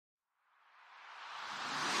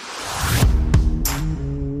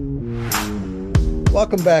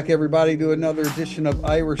Welcome back, everybody, to another edition of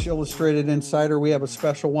Irish Illustrated Insider. We have a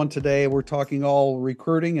special one today. We're talking all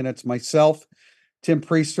recruiting, and it's myself, Tim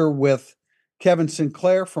Priester, with Kevin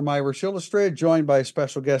Sinclair from Irish Illustrated, joined by a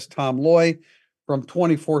special guest, Tom Loy from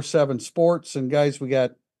 24/7 Sports. And guys, we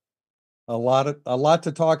got a lot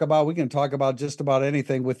to talk about. We can talk about just about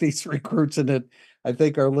anything with these recruits, and I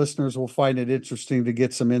think our listeners will find it interesting to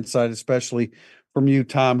get some insight, especially from you,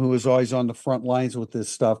 Tom, who is always on the front lines with this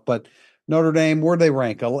stuff. But Notre Dame, where they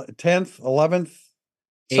rank? 10th, 11th,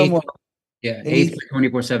 somewhere. Eighth, yeah, eighth Eighth. for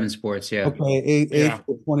 24/7 Sports, yeah. Okay, eighth Yeah.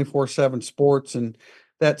 for 24/7 Sports, and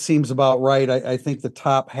that seems about right. I think the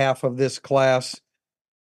top half of this class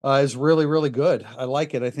is really, really good. I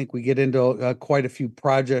like it. I think we get into quite a few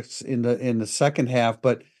projects in the second half.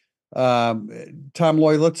 But um, Tom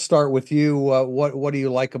Loy, let's start with you. What do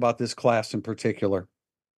you like about this class in particular?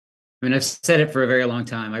 I mean, I've said it for a very long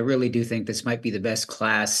time. I really do think this might be the best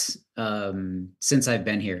class since I've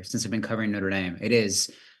been here, since I've been covering Notre Dame. It is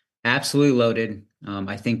absolutely loaded.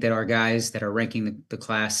 I think that our guys that are ranking the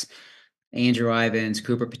class, Andrew Ivins,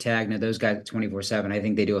 Cooper Patagna, those guys at 24/7, I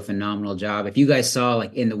think they do a phenomenal job. If you guys saw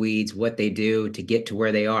like in the weeds what they do to get to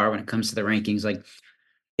where they are when it comes to the rankings, like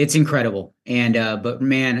it's incredible. And but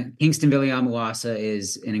man, Kingston Viliamuasa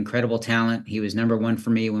is an incredible talent. He was number one for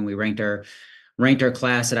me when we ranked our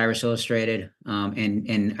class at Irish Illustrated.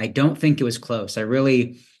 And I don't think it was close.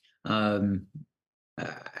 Um,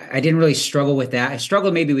 I didn't really struggle with that. I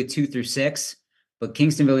struggled maybe with 2 through 6, but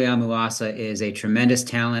Kingston Viliamuasa is a tremendous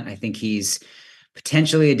talent. I think he's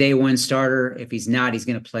potentially a day one starter. If he's not, he's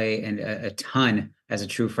going to play a ton as a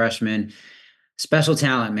true freshman. Special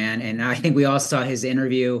talent, man. And I think we all saw his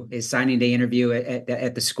signing day interview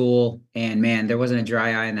at the school. And man, there wasn't a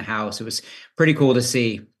dry eye in the house. It was pretty cool to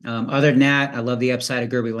see. Other than that, I love the upside of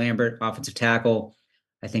Gerby Lambert, offensive tackle.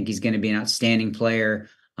 I think he's going to be an outstanding player.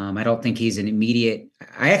 I don't think he's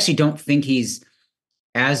I actually don't think he's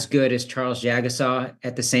as good as Charles Jagasaw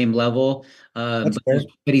at the same level. That's But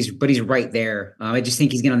fair. he's right there. I just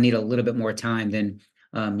think he's going to need a little bit more time than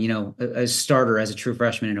a starter as a true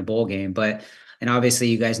freshman in a bowl game. And obviously,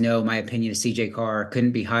 you guys know my opinion of CJ Carr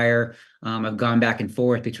couldn't be higher. I've gone back and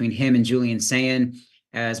forth between him and Julian Sayin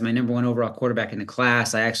as my number one overall quarterback in the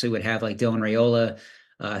class. I actually would have like Dylan Raiola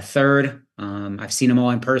third. I've seen him all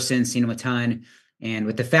in person, seen him a ton. And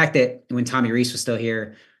with the fact that when Tommy Rees was still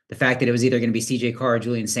here, the fact that it was either going to be CJ Carr or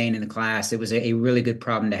Julian Sayin in the class, it was a really good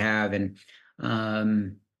problem to have. And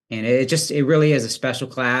it really is a special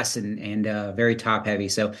class and very top heavy.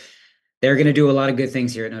 So they're going to do a lot of good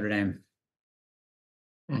things here at Notre Dame.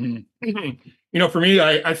 For me,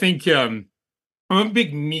 I think I'm a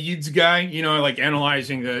big needs guy. I like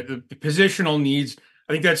analyzing the positional needs.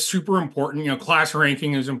 I think that's super important. Class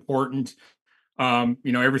ranking is important.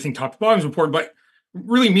 Everything top to bottom is important, but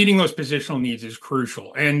really meeting those positional needs is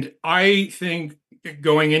crucial. And I think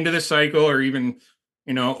going into the cycle, or even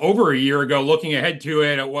over a year ago, looking ahead to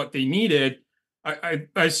it at what they needed,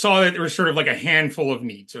 I saw that there was sort of like a handful of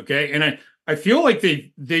needs. Okay, and I feel like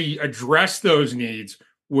they addressed those needs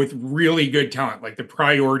with really good talent, like the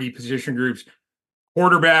priority position groups.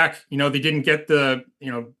 Quarterback, they didn't get the,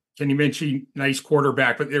 Kenny Minchie, nice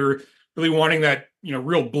quarterback, but they were really wanting that,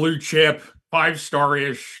 real blue chip,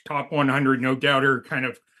 5-star-ish, top 100, no doubter kind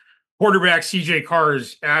of quarterback. CJ Carr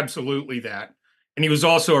is absolutely that. And he was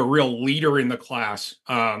also a real leader in the class,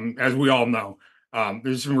 as we all know.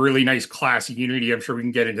 There's some really nice class unity. I'm sure we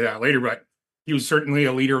can get into that later, but he was certainly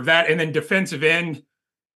a leader of that. And then defensive end,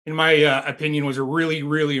 in my opinion, was a really,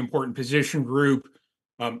 really important position group.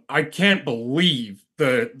 I can't believe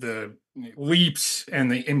the leaps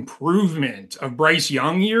and the improvement of Bryce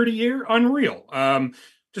Young year to year. Unreal.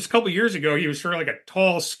 Just a couple of years ago, he was sort of like a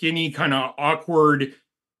tall, skinny, kind of awkward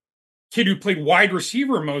kid who played wide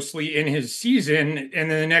receiver mostly in his season. And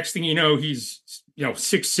then the next thing you know, he's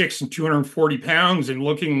 6'6" and 240 pounds and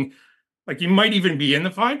looking like he might even be in the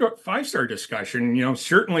five-star discussion.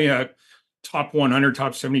 Certainly a top 100,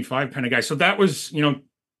 top 75 kind of guy. So that was,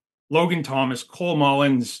 Logan Thomas, Cole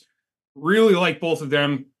Mullins, really like both of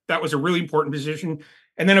them. That was a really important position.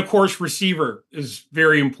 And then, of course, receiver is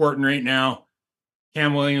very important right now.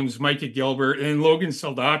 Cam Williams, Micah Gilbert, and Logan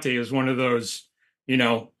Saldate is one of those,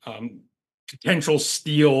 potential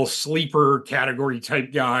steal sleeper category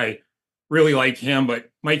type guy. Really like him. But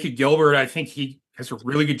Micah Gilbert, I think he has a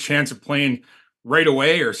really good chance of playing right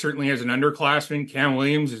away, or certainly as an underclassman. Cam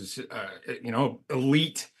Williams is,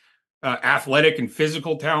 elite athletic and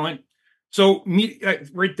physical talent. So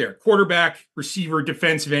right there, quarterback, receiver,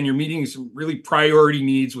 defensive end, you're meeting some really priority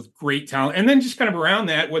needs with great talent. And then just kind of around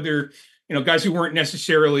that, whether, guys who weren't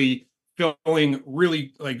necessarily filling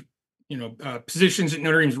really like, positions at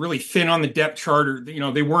Notre Dame is really thin on the depth chart, or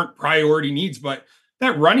they weren't priority needs, but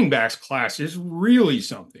that running backs class is really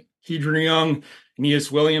something. Kedron Young,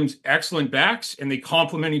 Aeneas Williams, excellent backs, and they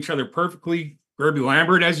complement each other perfectly. Gerby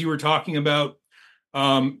Lambert, as you were talking about,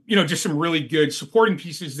 just some really good supporting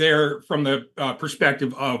pieces there from the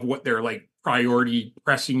perspective of what their like priority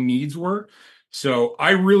pressing needs were. So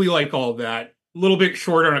I really like all of that. A little bit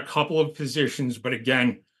short on a couple of positions, but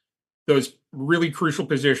again, those really crucial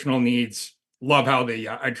positional needs. Love how they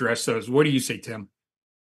address those. What do you say, Tim?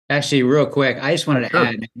 Actually, real quick, I just wanted to Sure.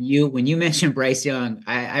 add, when you mentioned Bryce Young,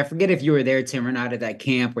 I forget if you were there, Tim, or not, at that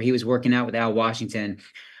camp where he was working out with Al Washington.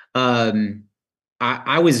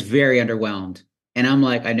 I was very underwhelmed. And I'm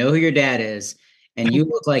like, I know who your dad is, and you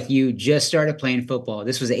look like you just started playing football.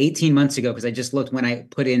 This was 18 months ago, because I just looked when I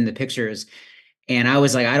put in the pictures, and I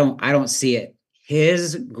was like, I don't see it.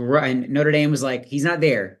 And Notre Dame was like, he's not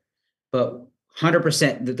there, but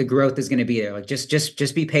 100% that the growth is going to be there. Like,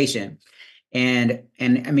 just be patient. And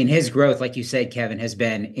I mean, his growth, like you said, Kevin, has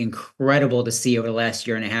been incredible to see over the last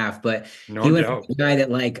year and a half. But No he went from doubt. a guy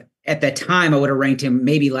that, like, at the time I would have ranked him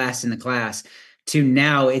maybe last in the class, to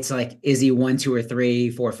now it's like, is he 1, 2, or 3,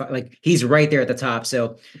 4, 5? Like, he's right there at the top.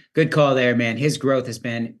 So good call there, man. His growth has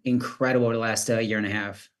been incredible over the last year and a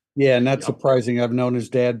half. Yeah, not Yep. surprising. I've known his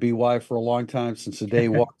dad, BY, for a long time, since the day he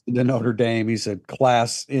walked into Notre Dame. He's a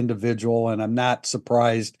class individual, and I'm not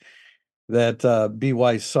surprised that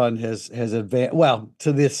BY's son has advanced. Well,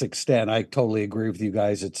 to this extent, I totally agree with you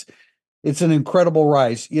guys. It's an incredible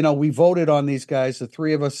rise. We voted on these guys, the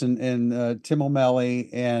three of us, and Tim O'Malley,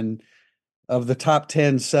 and of the top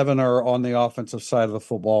 10, 7 are on the offensive side of the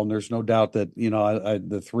football, and there's no doubt that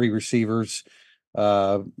the three receivers.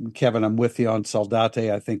 Kevin, I'm with you on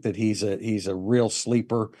Saldate. I think that he's a real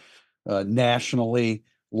sleeper nationally.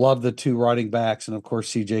 Love the 2 running backs, and of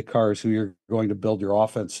course CJ Carr is who you're going to build your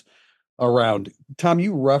offense around. Tom,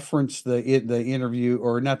 you referenced the interview,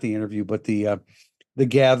 or not the interview, but the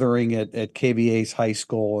gathering at KVA's high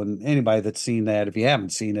school, and anybody that's seen that, if you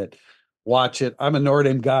haven't seen it, watch it. I'm a Notre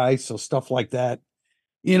Dame guy, so stuff like that,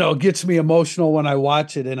 gets me emotional when I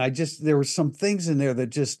watch it. And there were some things in there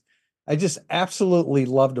that I just absolutely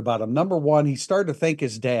loved about him. Number one, he started to thank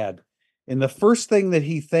his dad. And the first thing that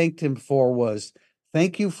he thanked him for was,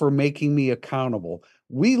 thank you for making me accountable.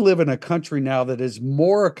 We live in a country now that is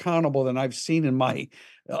more accountable than I've seen in my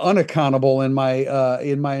unaccountable in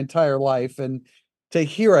my entire life. And to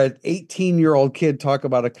hear an 18-year-old kid talk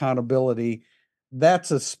about accountability,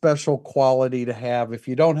 that's a special quality to have. If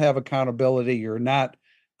you don't have accountability, you're not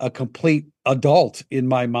a complete adult in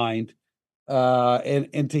my mind.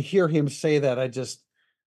 And to hear him say that,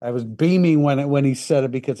 I was beaming when he said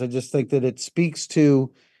it, because I just think that it speaks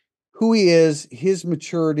to who he is, his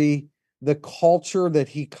maturity, the culture that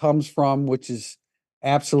he comes from, which is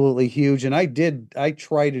absolutely huge. And I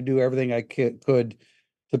tried to do everything I could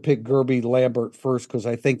to pick Gerby Lambert first, because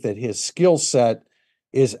I think that his skill set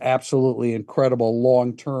is absolutely incredible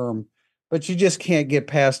long term, but you just can't get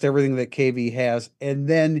past everything that KV has. And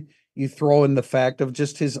then you throw in the fact of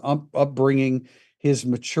just his upbringing, his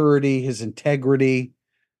maturity, his integrity.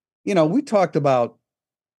 We talked about,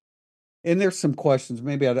 and there's some questions.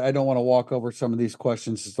 Maybe I don't want to walk over some of these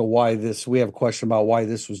questions as to why this. We have a question about why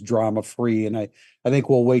this was drama free, and I think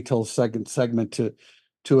we'll wait till the second segment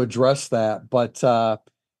to address that. But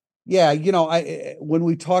yeah, when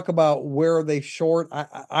we talk about where are they short,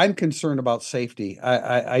 I'm concerned about safety.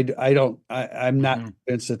 I'm not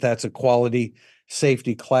convinced that that's a quality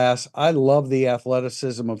safety class. I love the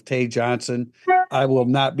athleticism of Tay Johnson. I will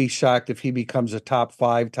not be shocked if he becomes a top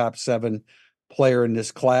 5, top 7 player in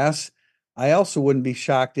this class. I also wouldn't be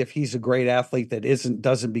shocked if he's a great athlete that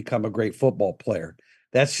doesn't become a great football player.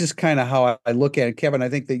 That's just kind of how I look at it. Kevin, I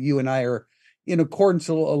think that you and I are in accordance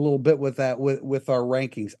a little bit with that, with our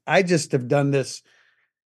rankings. I just have done this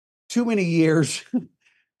too many years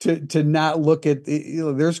to not look at,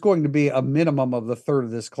 there's going to be a minimum of the third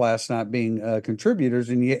of this class not being contributors,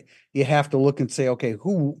 and you have to look and say, okay,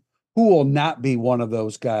 who will not be one of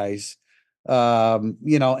those guys? And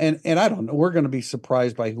I don't know, we're going to be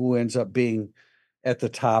surprised by who ends up being at the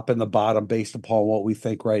top and the bottom based upon what we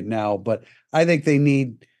think right now. But I think they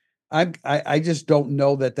need, I just don't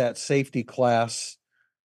know that safety class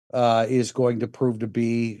is going to prove to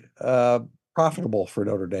be profitable for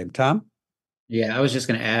Notre Dame. Tom? Yeah, I was just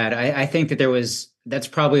going to add, I think that that's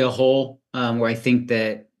probably a hole where I think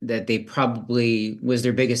that they probably was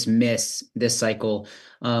their biggest miss this cycle.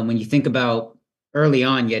 When you think about early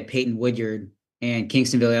on, you had Peyton Woodyard and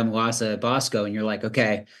Kingston Villamawasa at Bosco, and you're like,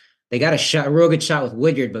 okay, they got a real good shot with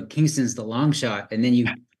Woodyard, but Kingston's the long shot. And then you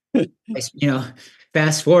know,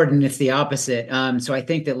 fast forward and it's the opposite. So I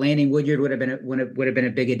think that landing Woodyard would have been a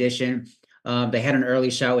big addition. They had an early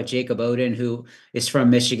shot with Jacob Oden, who is from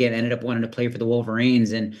Michigan, ended up wanting to play for the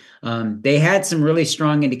Wolverines, and they had some really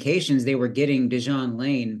strong indications they were getting Dejon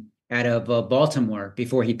Lane out of Baltimore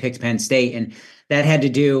before he picked Penn State, and that had to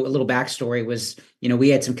do, a little backstory was, we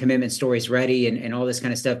had some commitment stories ready and all this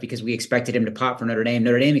kind of stuff because we expected him to pop for Notre Dame.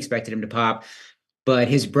 Notre Dame expected him to pop, but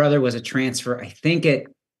his brother was a transfer, I think, at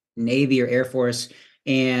Navy or Air Force,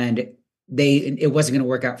 and it wasn't going to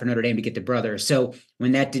work out for Notre Dame to get the brother. So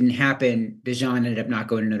when that didn't happen, Dejon ended up not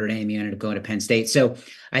going to Notre Dame. He ended up going to Penn State. So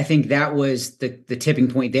I think that was the tipping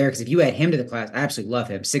point there. Because if you add him to the class, I absolutely love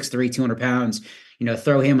him. 6'3", 200 pounds,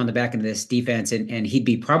 throw him on the back end of this defense and he'd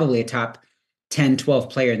be probably a top 10, 12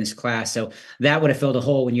 player in this class. So that would have filled a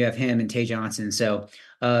hole when you have him and Tay Johnson. So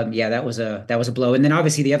yeah, that was a blow. And then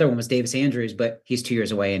obviously the other one was Davis Andrews, but he's 2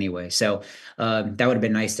 years away anyway. So that would have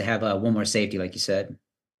been nice to have one more safety, like you said.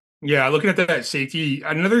 Yeah, looking at that safety,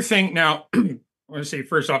 another thing now, I want to say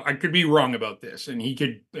first off, I could be wrong about this, and he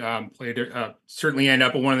could certainly end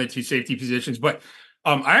up at one of the two safety positions. But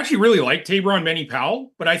I actually really like Tabron Benny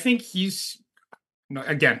Powell, but I think he's,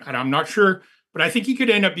 again, and I'm not sure, but I think he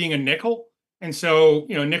could end up being a nickel. And so,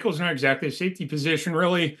 nickel's not exactly a safety position,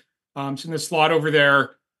 really. It's in the slot over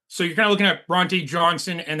there. So you're kind of looking at Bronte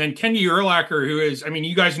Johnson and then Kendi Urlacher, who is,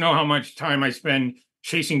 you guys know how much time I spend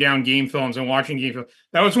chasing down game films and watching game film.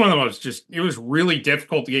 That was one of the most it was really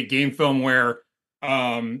difficult to get game film where,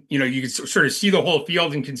 you could sort of see the whole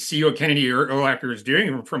field and can see what Kennedy Urlacher is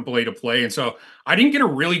doing from play to play. And so I didn't get a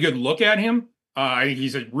really good look at him. I think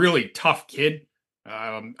he's a really tough kid.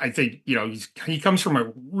 I think, he comes from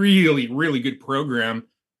a really, really good program.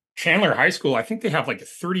 Chandler High School, I think they have like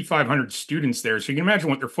 3,500 students there. So you can imagine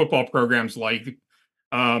what their football program's like.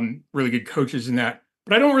 Really good coaches in that.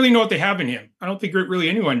 But I don't really know what they have in him. I don't think really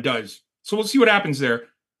anyone does. So we'll see what happens there.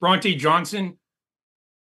 Bronte Johnson,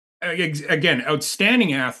 again,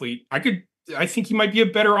 outstanding athlete. I think he might be a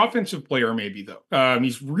better offensive player, maybe, though.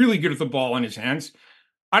 He's really good with the ball in his hands.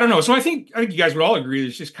 I don't know. So I think you guys would all agree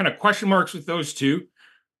there's just kind of question marks with those two.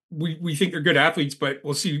 We think they're good athletes, but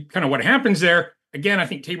we'll see kind of what happens there. Again, I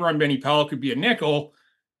think Tabron Benny Powell could be a nickel.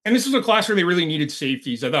 And this was a class where they really needed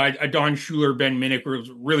safeties. I thought Don Schuler, Ben Minnick was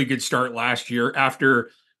a really good start last year after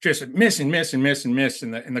just miss in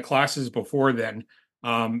the classes before then.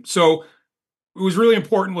 So it was really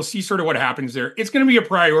important. We'll see sort of what happens there. It's going to be a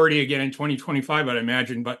priority again in 2025, I'd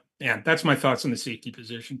imagine. But yeah, that's my thoughts on the safety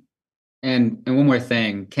position. And one more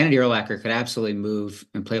thing, Kennedy Urlacher could absolutely move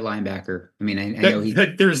and play linebacker. I know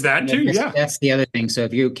there's that too. Yeah, that's the other thing. So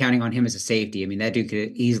if you're counting on him as a safety, that dude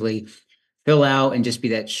could easily fill out and just be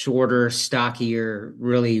that shorter, stockier,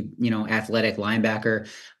 really, athletic linebacker.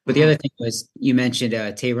 But the other thing was, you mentioned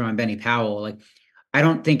Tabron Benny Powell. Like, I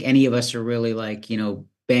don't think any of us are really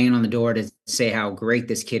banging on the door to say how great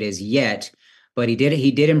this kid is yet, but he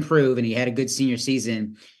did improve and he had a good senior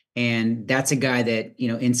season. And that's a guy that,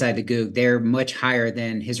 inside the Goog, they're much higher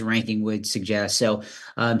than his ranking would suggest. So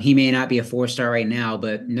he may not be a 4-star right now,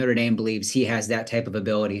 but Notre Dame believes he has that type of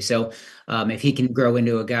ability. So if he can grow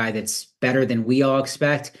into a guy that's better than we all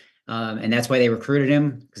expect, and that's why they recruited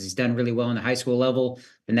him, because he's done really well in the high school level,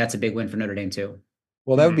 then that's a big win for Notre Dame too.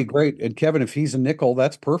 Well, that would be great. And Kevin, if he's a nickel,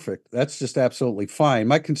 that's perfect. That's just absolutely fine.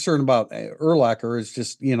 My concern about Urlacher is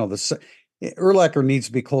just, Urlacher needs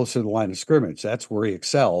to be closer to the line of scrimmage. That's where he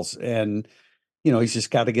excels. And, he's just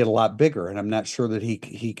got to get a lot bigger. And I'm not sure that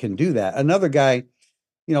he can do that. Another guy,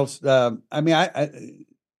 I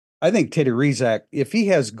think Teddy Rizak, if he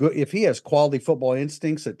has quality football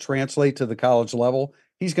instincts that translate to the college level,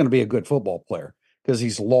 he's going to be a good football player because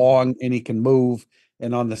he's long and he can move.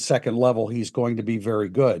 And on the second level, he's going to be very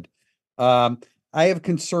good. I have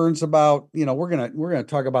concerns about, we're gonna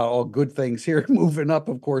talk about all good things here, moving up,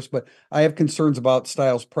 of course, but I have concerns about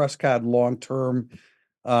Styles Prescott long-term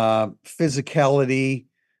physicality.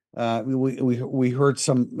 We heard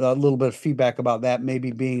a little bit of feedback about that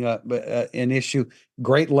maybe being an issue.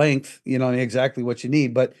 Great length, exactly what you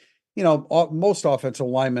need, but most offensive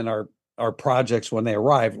linemen are projects when they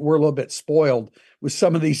arrive. We're a little bit spoiled with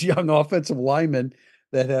some of these young offensive linemen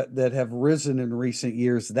that have risen in recent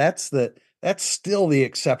years. That's still the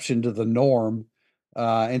exception to the norm.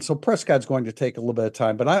 And so Prescott's going to take a little bit of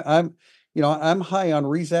time, but I'm high on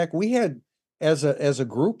Rizak. We had, as a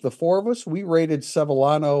group, the four of us, we rated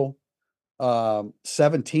Sevillano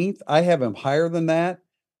 17th. I have him higher than that.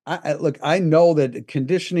 I know that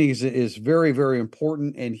conditioning is very, very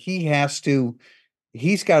important, and he's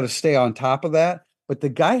got to stay on top of that. But the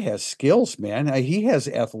guy has skills, man. He has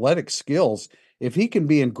athletic skills. If he can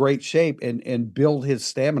be in great shape and build his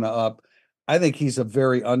stamina up, I think he's a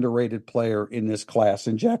very underrated player in this class.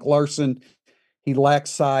 And Jack Larson, he lacks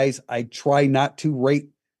size. I try not to rate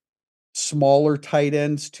smaller tight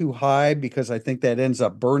ends too high because I think that ends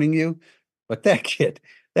up burning you. But that kid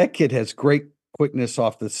has great quickness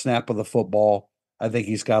off the snap of the football. I think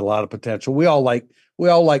he's got a lot of potential. We all like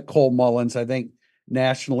Cole Mullins. I think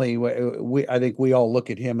nationally, I think we all look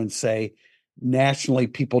at him and say, nationally,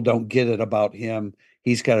 people don't get it about him.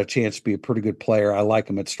 He's got a chance to be a pretty good player. I like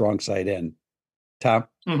him at strong side end. Tom?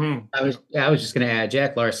 Mm-hmm. I was just going to add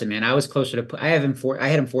Jack Larson, man. I was closer to put, I had him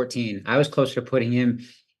 14. I was closer to putting him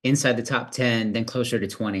inside the top 10 than closer to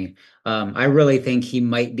 20. I really think he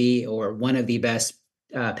might be, or one of the best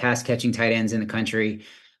pass catching tight ends in the country.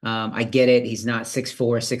 I get it. He's not 6'4",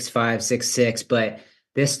 6'5", 6'6", but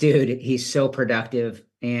this dude, he's so productive.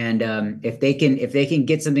 And if they can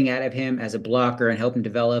get something out of him as a blocker and help him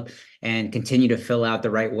develop and continue to fill out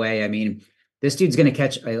the right way, I mean, this dude's going to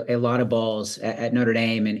catch a lot of balls at Notre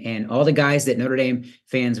Dame, and all the guys that Notre Dame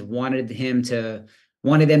fans wanted them to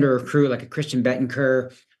recruit, like a Christian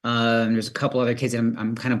Bettencourt. There's a couple other kids.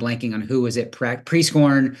 I'm kind of blanking on who was it.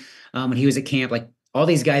 Prescorn, when he was at camp. Like all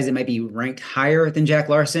these guys that might be ranked higher than Jack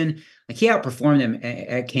Larson, like he outperformed them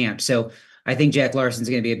at camp. So I think Jack Larson's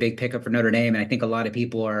going to be a big pickup for Notre Dame, and I think a lot of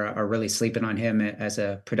people are really sleeping on him as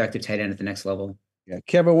a productive tight end at the next level. Yeah,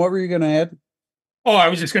 Kevin, what were you going to add? Oh, I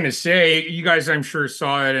was just going to say, you guys, I'm sure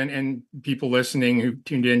saw it, and people listening who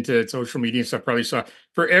tuned into social media and stuff probably saw,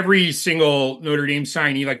 for every single Notre Dame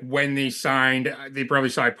signee, like when they signed, they probably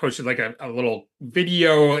saw I posted like a little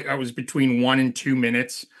video. I was between 1 and 2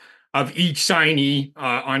 minutes of each signee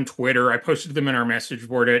on Twitter. I posted them in our message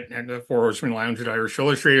board at the Four Horsemen Lounge at Irish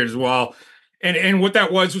Illustrated as well. And what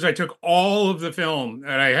that was I took all of the film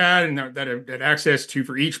that I had and that I had access to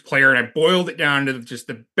for each player, and I boiled it down to just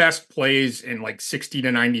the best plays in like 60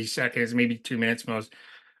 to 90 seconds, maybe 2 minutes most.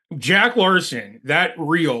 Jack Larson, that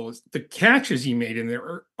reel, the catches he made in there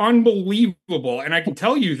are unbelievable. And I can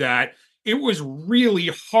tell you that it was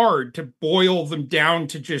really hard to boil them down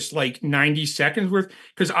to just like 90 seconds worth,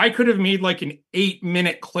 because I could have made like an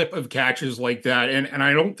 8-minute clip of catches like that. And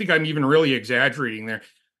I don't think I'm even really exaggerating there.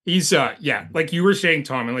 He's like you were saying,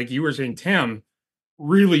 Tom, and like you were saying, Tim,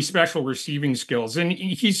 really special receiving skills. And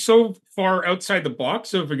he's so far outside the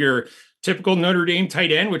box of your typical Notre Dame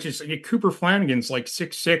tight end, which is like Cooper Flanagan's like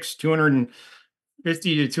 6'6",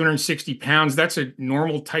 250 to 260 pounds. That's a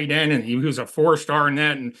normal tight end. And he was a 4-star in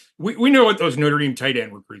that. And we know what those Notre Dame tight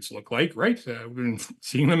end recruits look like, right? We've been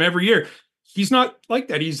seeing them every year. He's not like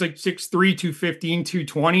that. He's like 6'3", 215,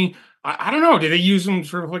 220. I don't know. Do they use him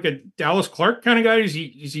sort of like a Dallas Clark kind of guy? Is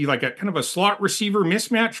he like a kind of a slot receiver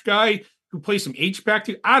mismatch guy who plays some H-back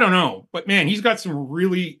too? I don't know. But man, he's got some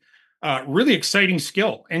really exciting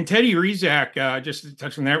skill. And Teddy Rizak, just to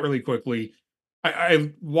touch on that really quickly,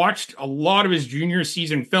 I watched a lot of his junior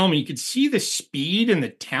season film, and you could see the speed and the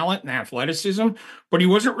talent and athleticism, but he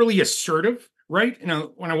wasn't really assertive, right? You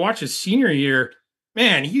know, when I watched his senior year,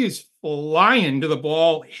 man, he is flying to the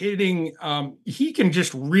ball, hitting. He can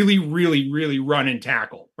just really, really, really run and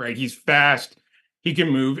tackle, right? He's fast, he can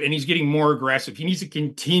move, and he's getting more aggressive. He needs to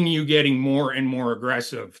continue getting more and more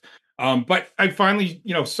aggressive. But I finally,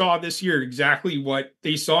 saw this year exactly what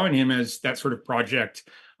they saw in him as that sort of project,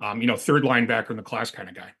 third linebacker in the class kind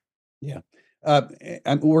of guy. Yeah.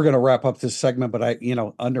 And we're going to wrap up this segment, but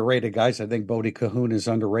underrated guys. I think Bodie Cahoon is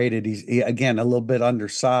underrated. He's again, a little bit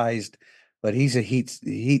undersized, but he's a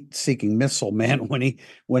heat-seeking missile, man,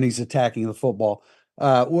 when he's attacking the football.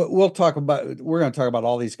 We're going to talk about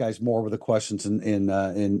all these guys more with the questions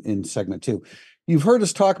in segment 2. You've heard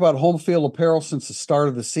us talk about home field apparel since the start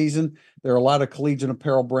of the season. There are a lot of collegiate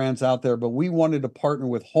apparel brands out there, but we wanted to partner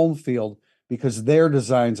with Home Field because their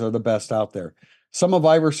designs are the best out there. Some of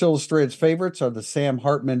Irish Illustrated's favorites are the Sam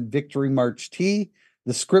Hartman Victory March tee,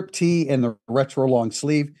 the script tee, and the retro long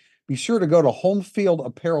sleeve. Be sure to go to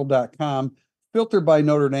homefieldapparel.com, filter by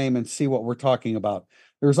Notre Dame, and see what we're talking about.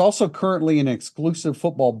 There's also currently an exclusive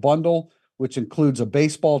football bundle, which includes a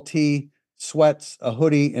baseball tee, sweats, a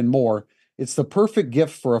hoodie, and more. It's the perfect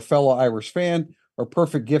gift for a fellow Irish fan, or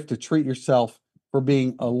perfect gift to treat yourself for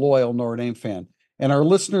being a loyal Notre Dame fan. And our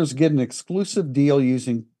listeners get an exclusive deal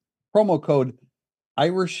using promo code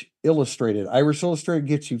Irish Illustrated. Irish Illustrated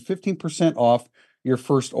gets you 15% off your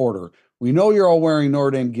first order. We know you're all wearing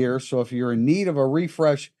Notre Dame gear, so if you're in need of a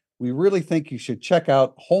refresh, we really think you should check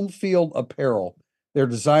out Home Field Apparel. Their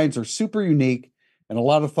designs are super unique, and a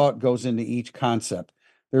lot of thought goes into each concept.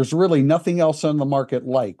 There's really nothing else on the market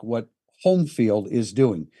like what Home Field is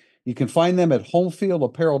doing. You can find them at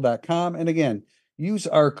homefieldapparel.com, and again, use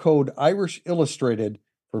our code Irish Illustrated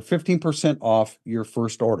for 15% off your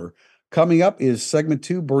first order. Coming up is segment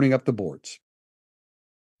 2, Burning Up the Boards.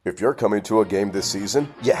 If you're coming to a game this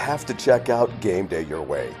season, you have to check out Game Day Your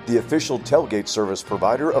Way, the official tailgate service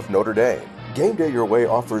provider of Notre Dame. Game Day Your Way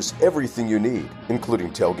offers everything you need,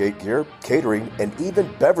 including tailgate gear, catering, and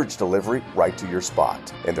even beverage delivery right to your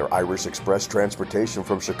spot. And their Irish Express transportation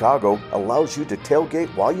from Chicago allows you to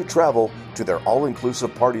tailgate while you travel to their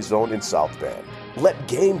all-inclusive party zone in South Bend. Let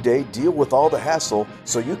Game Day deal with all the hassle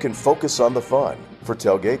so you can focus on the fun. For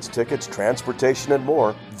tailgates, tickets, transportation, and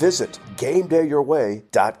more, visit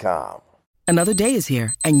GameDayYourWay.com. Another day is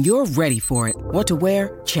here, and you're ready for it. What to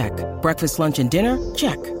wear? Check. Breakfast, lunch, and dinner?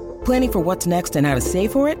 Check. Planning for what's next and how to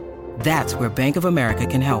save for it? That's where Bank of America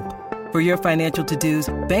can help. For your financial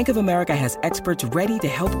to-dos, Bank of America has experts ready to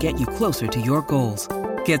help get you closer to your goals.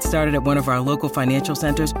 Get started at one of our local financial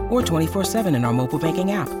centers or 24/7 in our mobile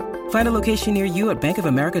banking app. Find a location near you at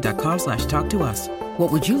bankofamerica.com/talktous.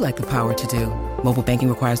 What would you like the power to do? Mobile banking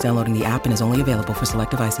requires downloading the app and is only available for select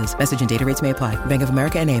devices. Message and data rates may apply. Bank of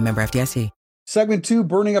America N.A., member FDIC. Segment 2,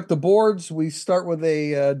 Burning Up the Boards. We start with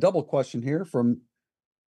a double question here from,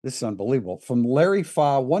 this is unbelievable, from Larry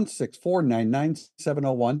Fa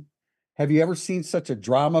 164999701. Have you ever seen such a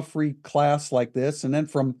drama-free class like this? And then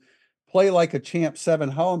from Play Like a Champ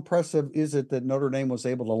 7, how impressive is it that Notre Dame was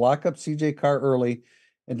able to lock up CJ Carr early,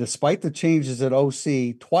 and despite the changes at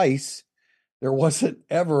OC twice, there wasn't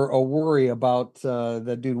ever a worry about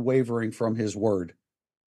that dude wavering from his word?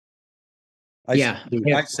 I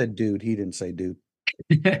said dude. He didn't say dude.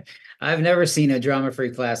 I've never seen a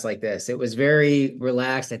drama-free class like this. It was very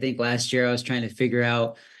relaxed. I think last year I was trying to figure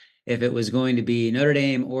out if it was going to be Notre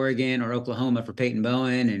Dame, Oregon, or Oklahoma for Peyton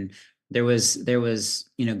Bowen. And there was,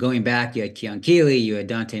 going back, you had Keon Keeley, you had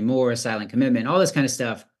Dante Moore, silent commitment, all this kind of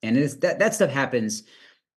stuff. And that stuff happens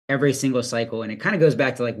every single cycle. And it kind of goes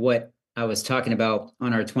back to like what I was talking about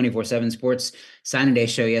on our 24/7 Sports Signing Day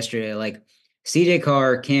show yesterday. Like CJ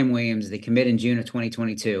Carr, Cam Williams, they commit in June of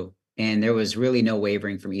 2022. And there was really no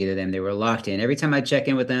wavering from either of them. They were locked in. Every time I check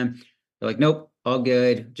in with them, they're like, nope, all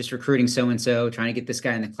good. Just recruiting so-and-so, trying to get this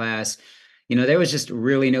guy in the class. There was just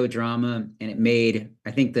really no drama. And it made,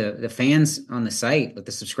 I think the fans on the site, like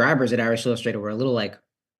the subscribers at Irish Illustrated, were a little like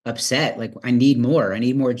upset. Like, I need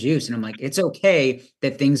more juice. And I'm like, it's okay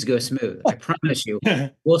that things go smooth. I promise you.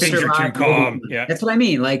 We'll survive. Yeah. That's what I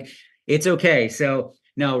mean. Like, it's okay. So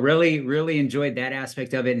no, really, really enjoyed that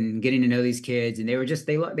aspect of it and getting to know these kids. And they were just,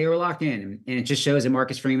 they were locked in, and it just shows that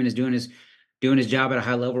Marcus Freeman is doing his job at a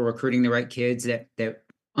high level, recruiting the right kids that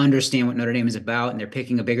understand what Notre Dame is about, and they're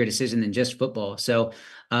picking a bigger decision than just football. So,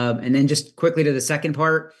 and then just quickly to the second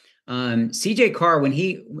part, CJ Carr,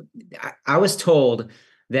 I was told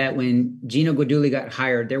that when Gino Guidugli got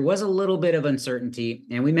hired, there was a little bit of uncertainty.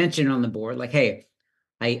 And we mentioned on the board, like, hey,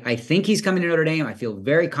 I think he's coming to Notre Dame. I feel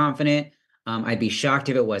very confident. I'd be shocked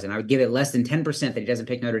if it wasn't. I would give it less than 10% that he doesn't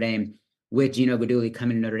pick Notre Dame with Gino Guidugli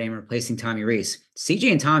coming to Notre Dame, replacing Tommy Rees.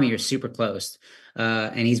 CJ and Tommy are super close.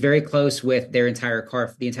 And he's very close with the entire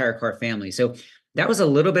Carr family. So that was a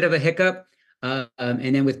little bit of a hiccup.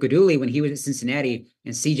 And then with Guidugli, when he was at Cincinnati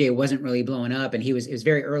and CJ wasn't really blowing up, and it was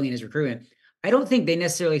very early in his recruitment, I don't think they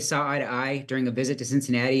necessarily saw eye to eye during a visit to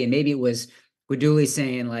Cincinnati. And maybe it was Guidugli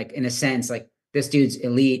saying, like, in a sense, like, this dude's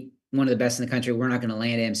elite, one of the best in the country, we're not going to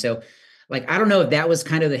land him. So, like, I don't know if that was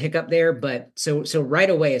kind of the hiccup there, but so right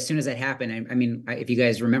away, as soon as that happened, I mean, if you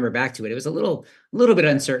guys remember back to it, it was a little bit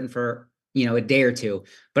uncertain for, a day or two,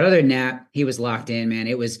 but other than that, he was locked in, man.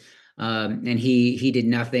 It was, and he did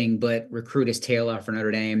nothing but recruit his tail off for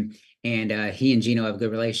Notre Dame, and he and Gino have a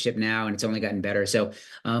good relationship now, and it's only gotten better. So,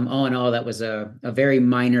 all in all, that was a very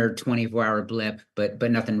minor 24-hour blip, but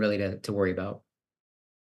nothing really to worry about.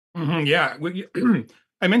 Mm-hmm, yeah.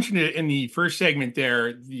 I mentioned it in the first segment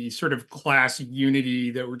there, the sort of class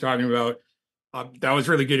unity that we're talking about. That was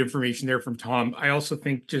really good information there from Tom. I also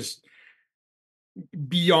think just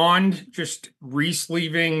beyond just Rees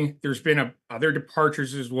leaving, there's been other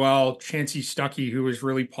departures as well. Chancey Stuckey, who was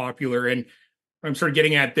really popular. And what I'm sort of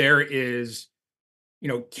getting at there is,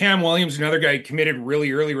 Cam Williams, another guy committed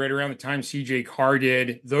really early, right around the time CJ Carr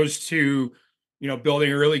did. Those two,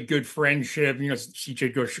 building a really good friendship.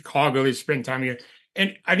 CJ goes to Chicago, they spend time together.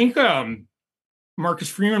 And I think Marcus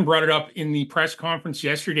Freeman brought it up in the press conference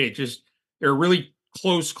yesterday. Just they're a really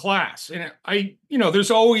close class, and there's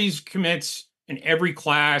always commits in every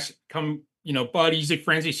class. Come, buddies, they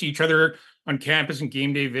friends, they see each other on campus and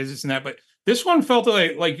game day visits and that. But this one felt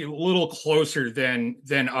like a little closer than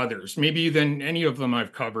others, maybe than any of them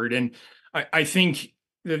I've covered. And I think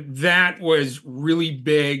that was really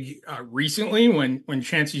big recently when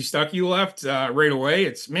Chancey Stuckey left right away.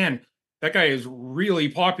 It's, man, that guy is really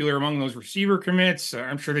popular among those receiver commits.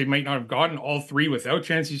 I'm sure they might not have gotten all three without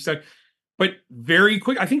Chancey Stuckey. but very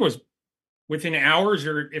quick. I think it was within hours,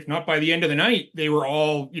 or if not by the end of the night, they were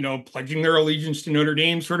all, pledging their allegiance to Notre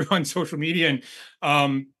Dame sort of on social media.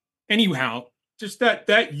 And anyhow, just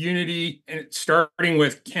that unity, and starting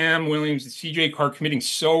with Cam Williams and CJ Carr committing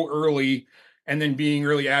so early, and then being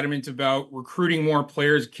really adamant about recruiting more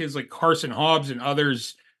players, kids like Carson Hobbs and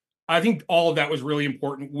others. I think all of that was really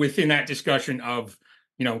important within that discussion of,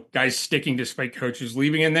 guys sticking despite coaches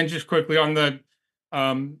leaving. And then just quickly on the,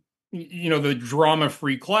 the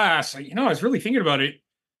drama-free class, I was really thinking about it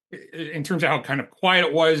in terms of how kind of quiet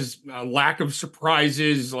it was, lack of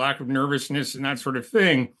surprises, lack of nervousness, and that sort of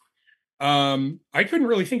thing. I couldn't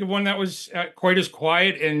really think of one that was quite as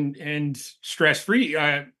quiet and stress-free.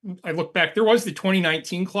 I look back, there was the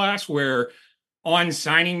 2019 class where on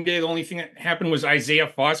signing day, the only thing that happened was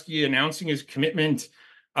Isaiah Foskey announcing his commitment.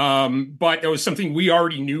 But that was something we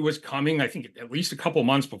already knew was coming, I think at least a couple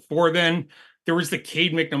months before then. There was the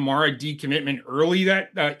Cade McNamara decommitment early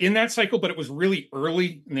in that cycle, but it was really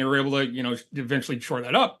early, and they were able to, eventually shore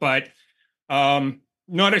that up. But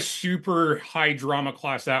not a super high drama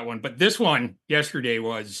class, that one. But this one yesterday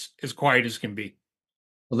was as quiet as can be.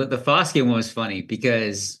 Well, the Foskey one was funny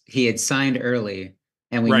because he had signed early,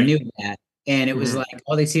 and we Right. knew that. And it was like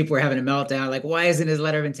all these people were having a meltdown. Like, why isn't his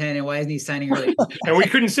letter of intent, and why isn't he signing early? And we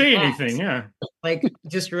couldn't say anything. Yeah. Like,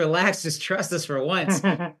 just relax, just trust us for once.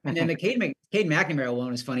 And then the Cade McNamara one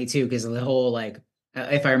was funny too, because the whole, like,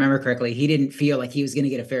 if I remember correctly, he didn't feel like he was going to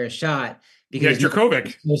get a fair shot because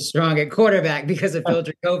Dracovic was strong at quarterback because of Phil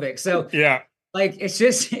Dracovic. So yeah, like, it's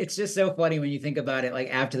just so funny when you think about it, like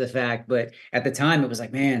after the fact. But at the time, it was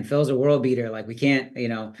like, man, Phil's a world beater. Like, we can't, I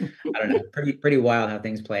don't know, pretty wild how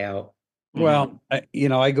things play out. Well,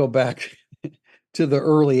 I go back to the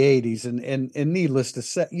early 80s, and needless to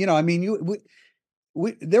say,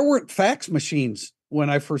 there weren't fax machines when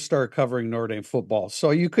I first started covering Notre Dame football.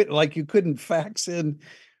 So you couldn't fax in,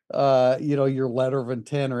 your letter of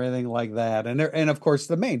intent or anything like that. And of course,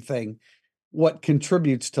 the main thing, what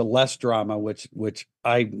contributes to less drama, which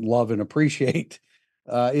I love and appreciate,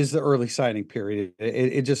 is the early signing period.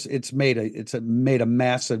 It's made a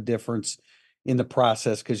massive difference in the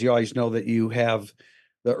process, because you always know that you have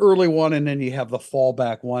the early one and then you have the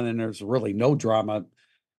fallback one, and there's really no drama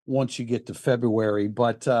once you get to February.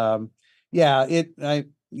 But it's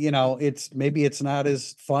not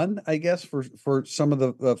as fun, I guess, for some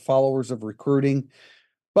of the followers of recruiting,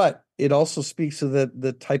 but it also speaks to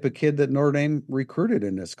the type of kid that Notre Dame recruited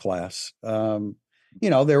in this class. There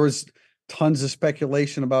was tons of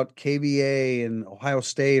speculation about KVA and Ohio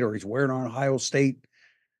State, or he's wearing an Ohio State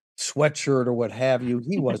sweatshirt or what have you.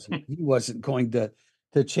 He wasn't going to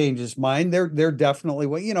change his mind. They're definitely,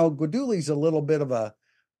 Guidugli's a little bit of a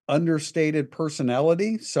understated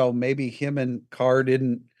personality, so maybe him and Carr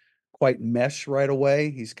didn't quite mesh right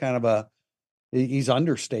away. He's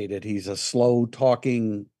understated. He's a slow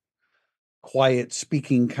talking, quiet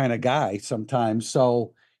speaking kind of guy sometimes.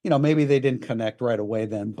 So, maybe they didn't connect right away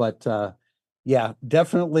then, but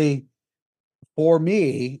definitely for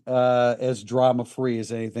me, as drama free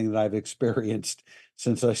as anything that I've experienced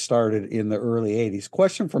since I started in the early 80s.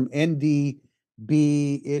 Question from NDB-ish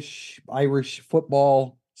Irish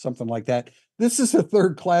football, something like that. This is the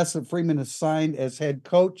third class that Freeman has signed as head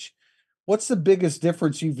coach. What's the biggest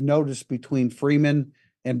difference you've noticed between Freeman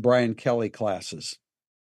and Brian Kelly classes?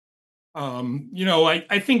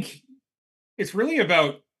 I think it's really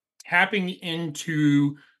about tapping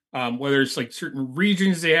into whether it's like certain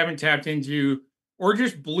regions they haven't tapped into, or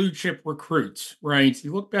just blue chip recruits, right?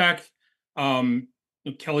 You look back,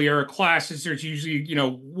 Kelly era classes, there's usually,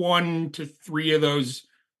 1 to 3 of those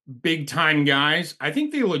big time guys. I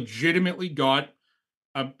think they legitimately got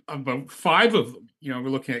about 5 of them. We're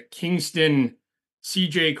looking at Kingston,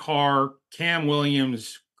 CJ Carr, Cam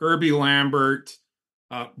Williams, Gerby Lambert,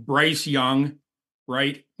 Bryce Young,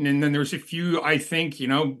 right? And then there's a few, I think,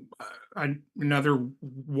 another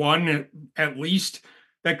one at least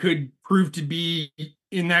that could prove to be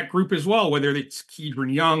in that group as well, whether it's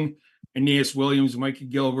Keedron Young, Aeneas Williams, Micah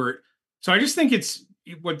Gilbert. So I just think it's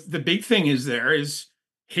what the big thing is there is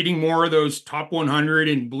hitting more of those top 100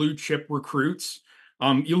 and blue chip recruits.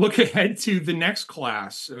 You look ahead to the next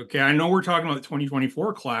class. Okay. I know we're talking about the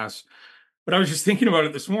 2024 class, but I was just thinking about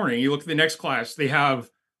it this morning. You look at the next class, they have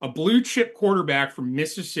a blue chip quarterback from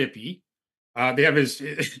Mississippi. They have a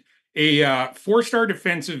 4-star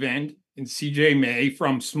defensive end in CJ May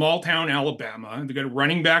from small town Alabama. They've got a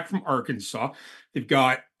running back from Arkansas. They've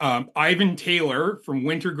got Ivan Taylor from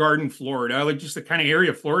Winter Garden, Florida, like just the kind of area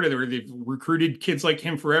of Florida where they've recruited kids like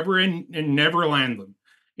him forever and never land them.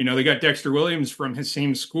 They got Dexter Williams from his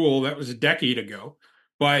same school. That was a decade ago.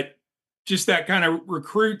 But just that kind of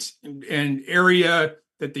recruit and area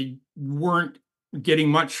that they weren't getting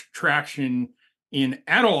much traction in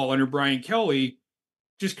at all under Brian Kelly,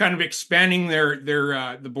 just kind of expanding their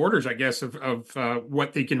the borders, I guess, of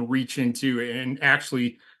what they can reach into and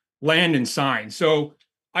actually land and sign. So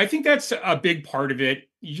I think that's a big part of it.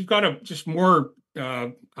 You've got a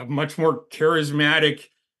much more charismatic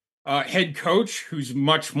head coach who's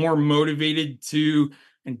much more motivated to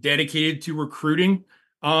and dedicated to recruiting.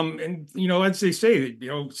 And as they say,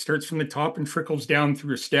 starts from the top and trickles down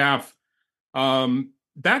through a staff.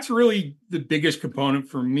 That's really the biggest component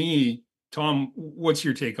for me. Tom, what's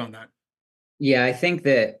your take on that? Yeah, I think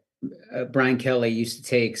that Brian Kelly used to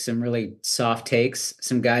take some really soft takes,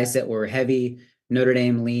 some guys that were heavy Notre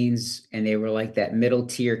Dame leans, and they were like that middle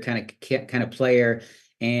tier kind of player,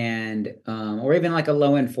 and or even like a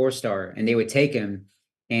low end 4-star, and they would take him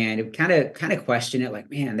and kind of question it,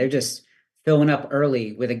 like, man, they're just filling up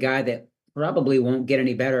early with a guy that probably won't get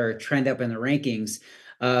any better or trend up in the rankings.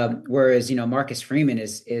 Whereas Marcus Freeman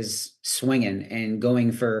is swinging and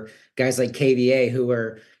going for guys like KVA who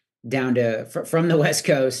are down to from the West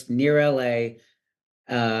Coast near LA.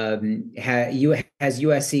 Has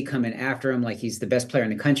USC coming after him like he's the best player in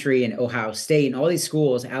the country, and Ohio State and all these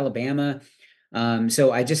schools, Alabama.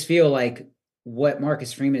 So I just feel like what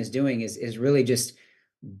Marcus Freeman is doing is really just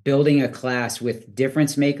building a class with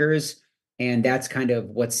difference makers, and that's kind of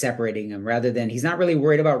what's separating him, rather than he's not really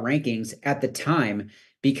worried about rankings at the time,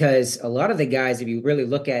 because a lot of the guys, if you really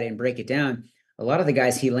look at it and break it down, a lot of the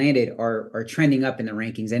guys he landed are trending up in the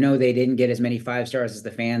rankings. I know they didn't get as many 5-stars as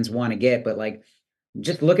the fans want to get, but like,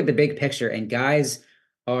 just look at the big picture, and guys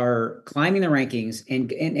are climbing the rankings,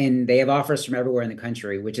 and they have offers from everywhere in the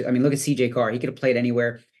country, which is, I mean, look at CJ Carr. He could have played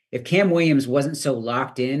anywhere. If Cam Williams wasn't so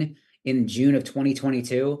locked in June of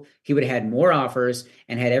 2022, he would have had more offers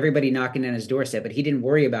and had everybody knocking on his doorstep, but he didn't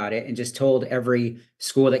worry about it and just told every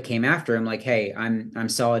school that came after him, like, hey, I'm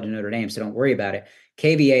solid in Notre Dame, so don't worry about it.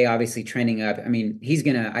 KVA obviously trending up. I mean,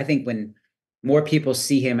 I think when more people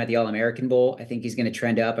see him at the All-American Bowl, I think he's going to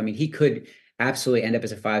trend up. I mean, he could absolutely end up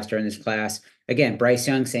as a 5-star in this class. Again, Bryce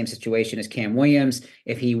Young, same situation as Cam Williams.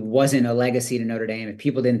 If he wasn't a legacy to Notre Dame, if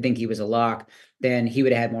people didn't think he was a lock, then he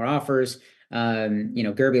would have had more offers.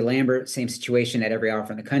 Gerby Lambert, same situation, at every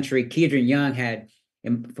offer in the country. Kedron Young had,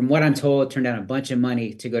 from what I'm told, turned down a bunch of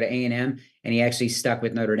money to go to A&M, and he actually stuck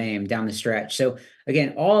with Notre Dame down the stretch. So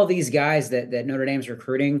again, all of these guys that Notre Dame's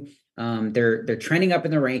recruiting, they're trending up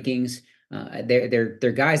in the rankings.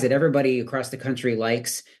 They're guys that everybody across the country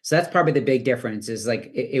likes. So that's probably the big difference, is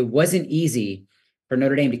like it wasn't easy for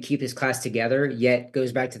Notre Dame to keep this class together, yet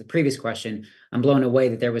goes back to the previous question. I'm blown away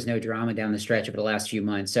that there was no drama down the stretch over the last few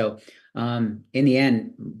months. So in the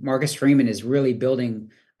end, Marcus Freeman is really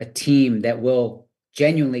building a team that will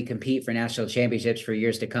genuinely compete for national championships for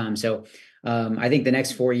years to come. So I think the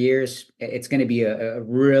next 4 years, it's going to be a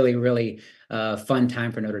really, really fun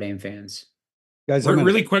time for Notre Dame fans. Guys,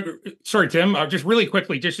 really quick. Sorry, Tim. Just really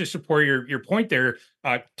quickly, just to support your point there,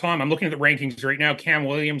 Tom. I'm looking at the rankings right now. Cam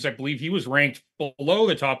Williams, I believe he was ranked below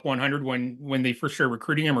the top 100 when they first started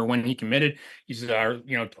recruiting him, or when he committed. He's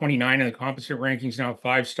 29 in the composite rankings now,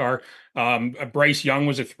 5-star. Bryce Young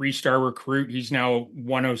was a 3-star recruit. He's now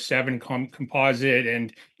 107 composite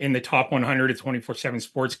and in the top 100 at 24/7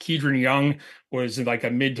 Sports. Kedron Young was like a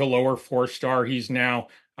mid to lower 4-star. He's now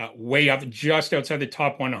way up, just outside the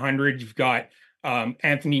top 100. You've got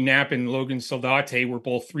Anthony Knapp and Logan Saldate were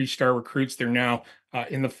both 3-star recruits. They're now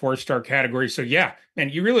in the 4-star category. So yeah,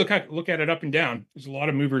 and you really look at it up and down. There's a lot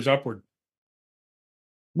of movers upward.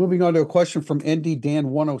 Moving on to a question from ND Dan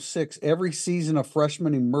 106. Every season, a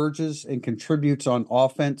freshman emerges and contributes on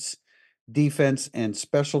offense, defense, and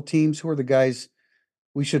special teams. Who are the guys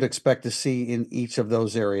we should expect to see in each of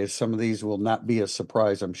those areas? Some of these will not be a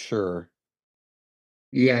surprise, I'm sure.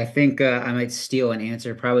 Yeah, I think I might steal an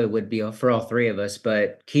answer. Probably would be for all three of us,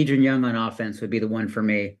 but Kedron Young on offense would be the one for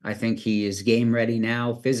me. I think he is game ready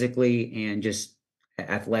now, physically and just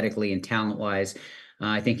athletically and talent wise.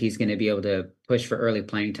 I think he's going to be able to push for early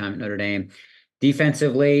playing time at Notre Dame.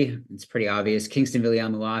 Defensively, it's pretty obvious. Kingston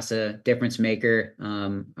Viliamu-Asa, difference maker. I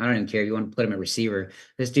don't even care if you want to put him at receiver.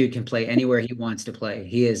 This dude can play anywhere he wants to play.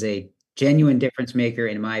 He is a genuine difference maker,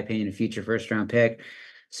 and in my opinion, a future first-round pick.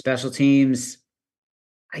 Special teams,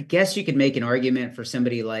 I guess you could make an argument for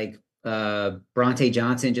somebody like Bronte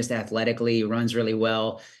Johnson, just athletically, runs really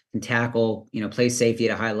well, can tackle, plays safety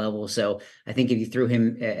at a high level. So I think if you threw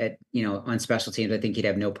him at on special teams, I think he'd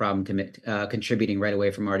have no problem contributing right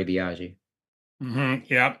away from Marty Biagi. Mm-hmm.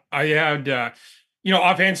 Yeah, I had,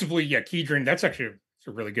 offensively, yeah, Kedron, that's actually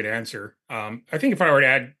a really good answer. I think if I were to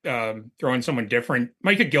add, throw in someone different,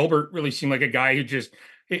 Micah Gilbert really seemed like a guy who just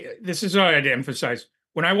This is what I'd emphasize.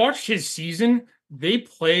 When I watched his season, they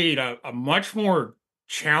played a much more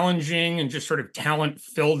challenging and just sort of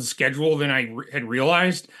talent-filled schedule than I had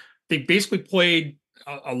realized. They basically played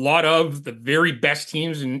a lot of the very best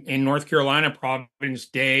teams in North Carolina, Providence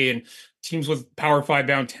Day, and teams with Power Five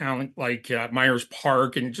bound talent like Myers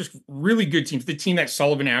Park, and just really good teams. The team that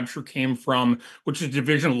Sullivan Absher came from, which is a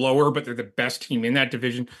division lower, but they're the best team in that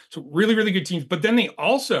division. So really, really good teams. But then they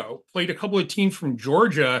also played a couple of teams from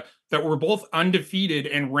Georgia that were both undefeated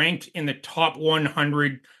and ranked in the top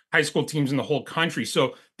 100 high school teams in the whole country.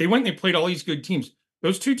 So they went and they played all these good teams.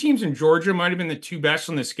 Those two teams in Georgia might have been the two best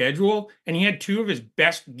on the schedule, and he had two of his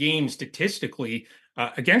best games statistically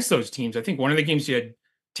against those teams. I think one of the games he had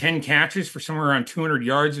 10 catches for somewhere around 200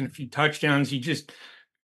 yards and a few touchdowns.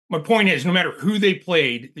 My point is, no matter who they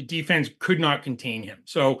played, the defense could not contain him.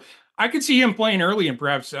 So I could see him playing early and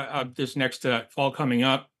perhaps this next fall coming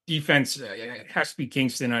up. Defense has to be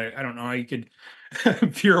Kingston. I don't know how you could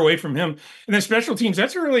veer away from him. And then special teams,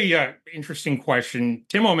 that's a really interesting question.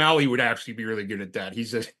 Tim O'Malley would actually be really good at that.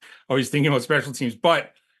 He's always thinking about special teams.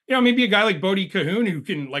 But, maybe a guy like Bodie Cahoon who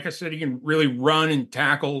can, like I said, he can really run and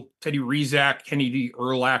tackle. Teddy Rizak, Kennedy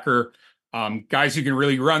Urlacher, guys who can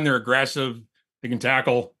really run. They're aggressive. They can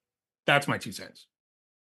tackle. That's my 2 cents.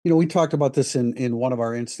 We talked about this in one of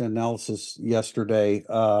our instant analysis yesterday.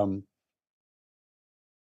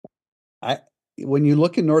 When you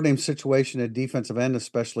look at Notre Dame's situation at defensive end,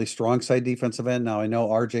 especially strong side defensive end, now I know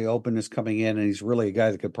RJ Open is coming in and he's really a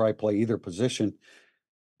guy that could probably play either position,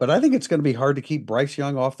 but I think it's going to be hard to keep Bryce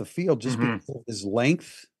Young off the field just because of his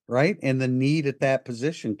length, right? And the need at that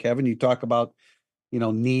position. Kevin, you talk about,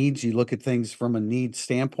 needs, you look at things from a need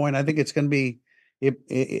standpoint. I think it's going to be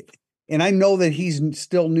and I know that he's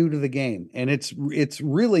still new to the game, and it's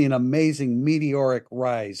really an amazing meteoric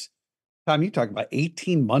rise. Tom, you talked about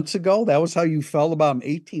 18 months ago. That was how you felt about him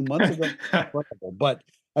 18 months ago. Incredible. But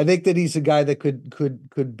I think that he's a guy that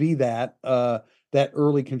could be that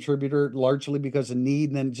early contributor, largely because of need,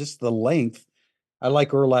 and then just the length. I like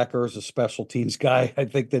Urlacher as a special teams guy. I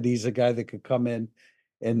think that he's a guy that could come in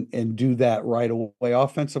and do that right away.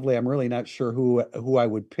 Offensively, I'm really not sure who I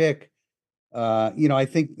would pick. I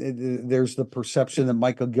think there's the perception that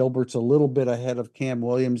Michael Gilbert's a little bit ahead of Cam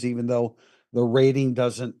Williams, even though the rating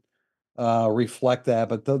doesn't reflect that.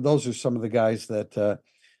 But those are some of the guys that,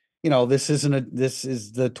 this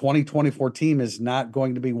is the 2024 team is not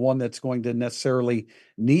going to be one that's going to necessarily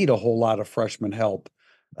need a whole lot of freshman help,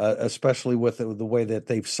 especially with the way that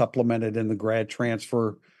they've supplemented in the grad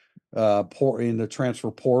transfer in the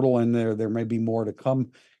transfer portal, and there may be more to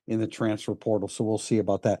come in the transfer portal. So we'll see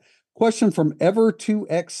about that. Question from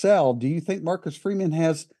Ever2XL. Do you think Marcus Freeman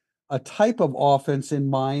has a type of offense in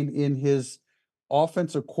mind in his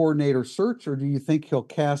offensive coordinator search, or do you think he'll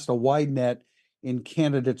cast a wide net in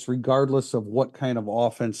candidates regardless of what kind of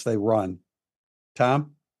offense they run?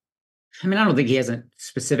 Tom? I don't think he has a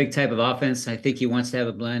specific type of offense. I think he wants to have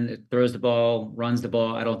a blend that throws the ball, runs the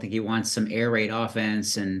ball. I don't think he wants some air raid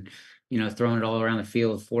offense and, throwing it all around the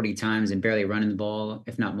field 40 times and barely running the ball,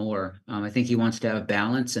 if not more. I think he wants to have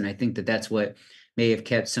balance. And I think that that's what may have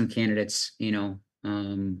kept some candidates,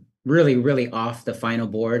 really, really off the final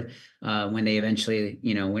board when they eventually,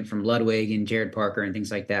 went from Ludwig and Jared Parker and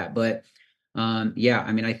things like that. But I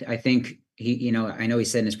think he, I know he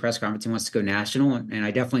said in his press conference he wants to go national, and I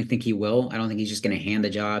definitely think he will. I don't think he's just going to hand the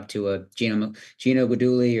job to a Gino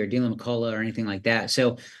Guidugli or Dylan McCullough or anything like that.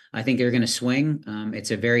 So I think they're going to swing. It's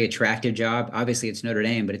a very attractive job. Obviously, it's Notre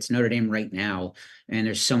Dame, but it's Notre Dame right now, and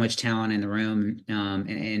there's so much talent in the room and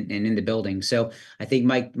in the building. So I think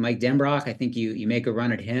Mike Denbrock, I think you make a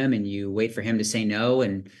run at him and you wait for him to say no,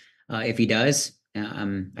 and if he does,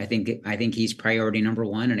 I think he's priority number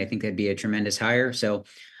one, and I think that'd be a tremendous hire. So.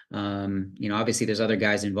 Obviously there's other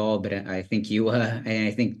guys involved, but I think and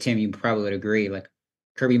I think Tim, you probably would agree, like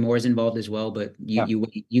Kirby Moore's involved as well, but you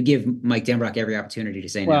give Mike Denbrock every opportunity to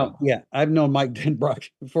say no. Well, yeah, I've known Mike Denbrock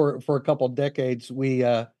for a couple of decades. We,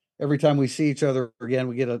 every time we see each other again,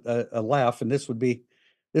 we get a laugh, and this would be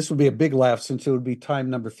a big laugh since it would be time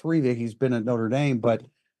number 3 that he's been at Notre Dame. But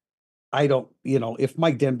I don't, if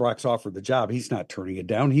Mike Denbrock's offered the job, he's not turning it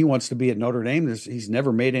down. He wants to be at Notre Dame. He's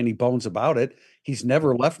never made any bones about it. He's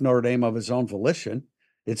never left Notre Dame of his own volition.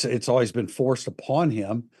 It's always been forced upon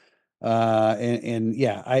him. My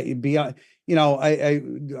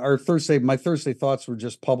Thursday thoughts were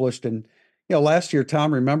just published. And, last year,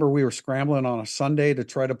 Tom, remember we were scrambling on a Sunday to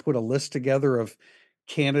try to put a list together of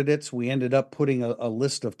candidates. We ended up putting a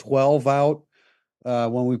list of 12 out.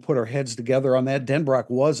 When we put our heads together on that. Denbrock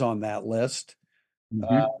was on that list.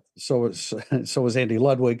 So was Andy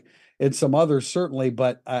Ludwig and some others certainly,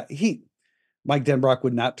 but Mike Denbrock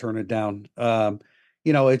would not turn it down.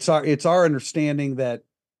 It's our understanding that,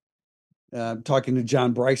 talking to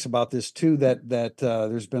John Bryce about this too, that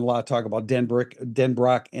there's been a lot of talk about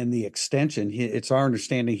Denbrock and the extension. It's our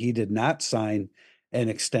understanding he did not sign an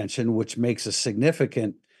extension, which makes a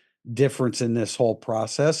significant difference in this whole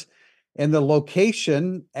process. And the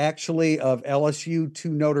location actually of LSU to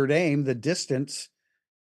Notre Dame, the distance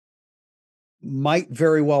might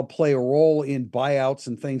very well play a role in buyouts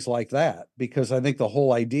and things like that, because I think the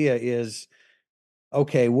whole idea is,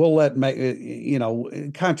 okay, we'll let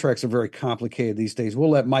contracts are very complicated these days.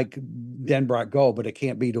 We'll let Mike Denbrock go, but it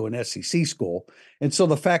can't be to an SEC school. And so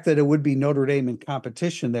the fact that it would be Notre Dame in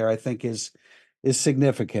competition there, I think is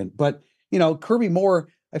significant. But, Kirby Moore,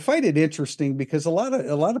 I find it interesting because a lot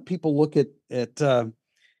of people look at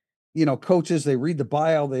coaches, they read the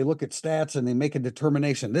bio, they look at stats, and they make a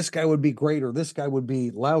determination. This guy would be great or this guy would be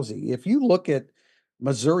lousy. If you look at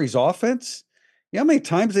Missouri's offense, you know how many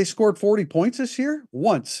times they scored 40 points this year?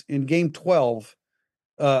 Once in game 12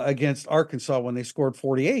 against Arkansas when they scored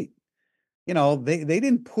 48. They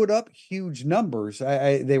didn't put up huge numbers.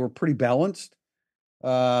 They were pretty balanced.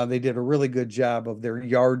 They did a really good job of their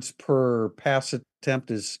yards per pass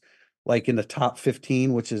attempt is like in the top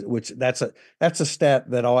 15, which that's a stat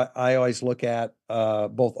that I always look at,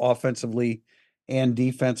 both offensively and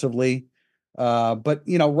defensively. But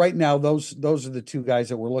right now, those are the two guys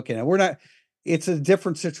that we're looking at. It's a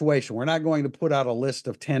different situation. We're not going to put out a list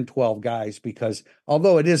of 10, 12 guys because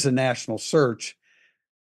although it is a national search,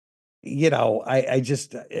 I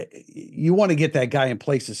just, you want to get that guy in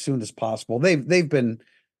place as soon as possible. They've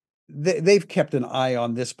kept an eye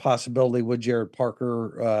on this possibility with Jared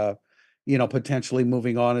Parker, potentially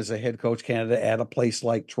moving on as a head coach candidate at a place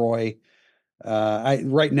like Troy.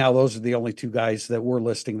 Right now, those are the only two guys that we're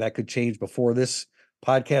listing. That could change before this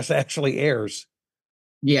podcast actually airs.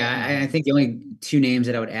 Yeah, I think the only two names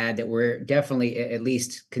that I would add that were definitely at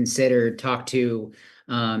least considered, talked to,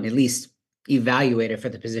 at least evaluated for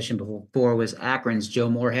the position before was Akron's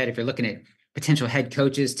Joe Moorhead. If you're looking at potential head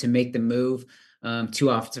coaches to make the move,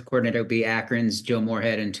 two offensive coordinator would be Akron's Joe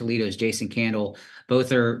Moorhead and Toledo's Jason Candle.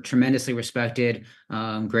 Both are tremendously respected,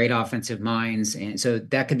 great offensive minds. And so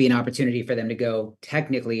that could be an opportunity for them to go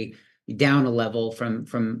technically down a level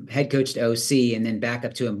from head coach to OC and then back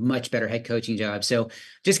up to a much better head coaching job. So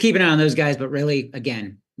just keep an eye on those guys. But really,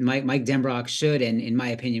 again, Mike Denbrock should, and in my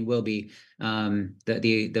opinion, will be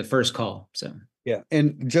the first call. So yeah,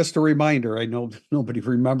 and just a reminder, I know nobody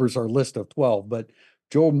remembers our list of 12, but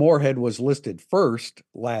Joe Moorhead was listed first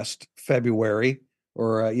last February,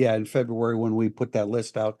 in February when we put that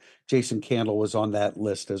list out. Jason Candle was on that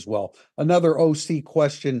list as well. Another OC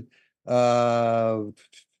question from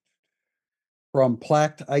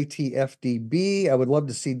Placked ITFDB. I would love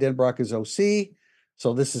to see Denbrock as OC.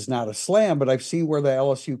 So this is not a slam, but I've seen where the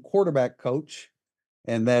LSU quarterback coach,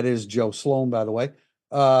 and that is Joe Sloan, by the way,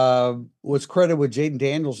 was credited with Jaden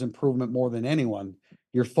Daniels' improvement more than anyone.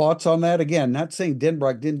 Your thoughts on that? Again, not saying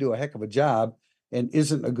Denbrock didn't do a heck of a job and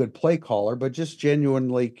isn't a good play caller, but just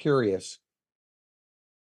genuinely curious.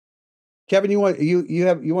 Kevin, you want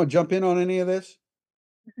to jump in on any of this?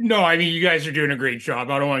 No, I mean, you guys are doing a great job.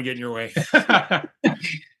 I don't want to get in your way.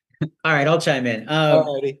 All right, I'll chime in.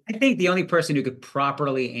 Alrighty. I think the only person who could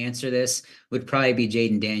properly answer this would probably be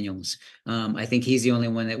Jaden Daniels. I think he's the only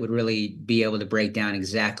one that would really be able to break down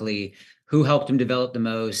exactly who helped him develop the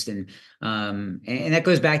most. And that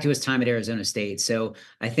goes back to his time at Arizona State. So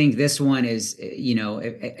I think this one is,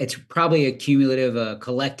 it's probably a cumulative,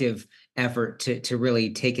 collective effort to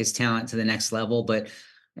really take his talent to the next level. But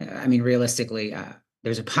I mean, realistically,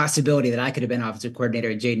 there's a possibility that I could have been offensive coordinator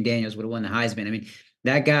and Jaden Daniels would have won the Heisman. I mean,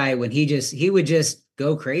 that guy, when he would just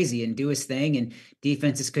go crazy and do his thing, and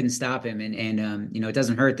defenses couldn't stop him. And it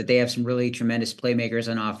doesn't hurt that they have some really tremendous playmakers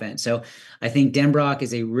on offense. So I think Denbrock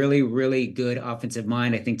is a really, really good offensive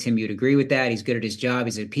mind. I think, Tim, you'd agree with that. He's good at his job.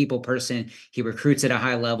 He's a people person. He recruits at a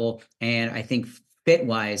high level. And I think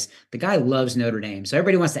fit-wise, the guy loves Notre Dame. So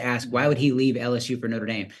everybody wants to ask, why would he leave LSU for Notre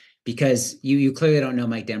Dame? Because you clearly don't know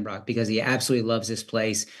Mike Denbrock, because he absolutely loves this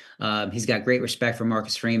place. He's got great respect for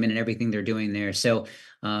Marcus Freeman and everything they're doing there. So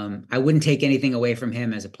I wouldn't take anything away from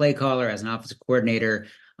him as a play caller, as an offensive coordinator.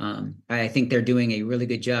 I think they're doing a really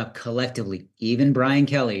good job collectively. Even Brian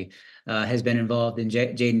Kelly has been involved in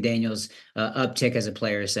Jaden Daniels' uptick as a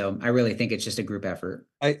player. So I really think it's just a group effort.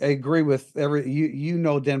 I agree with you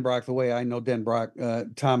know Denbrock the way I know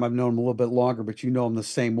Denbrock. Tom, I've known him a little bit longer, but you know him the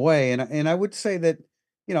same way. And I would say that,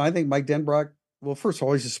 I think Mike Denbrock, well, first of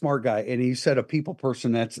all, he's a smart guy, and he said a people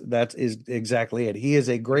person. That is exactly it. He is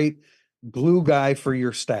a great glue guy for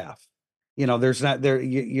your staff. There's not there.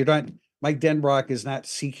 You're not Mike Denbrock is not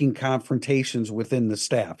seeking confrontations within the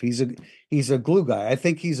staff. He's a glue guy. I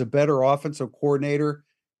think he's a better offensive coordinator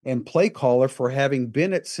and play caller for having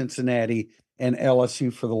been at Cincinnati and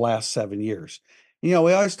LSU for the last 7 years. We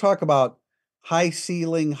always talk about high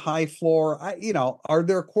ceiling, high floor. Are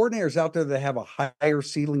there coordinators out there that have a higher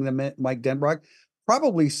ceiling than Mike Denbrock?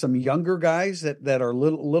 Probably some younger guys that are a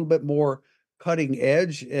little bit more cutting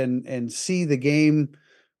edge and see the game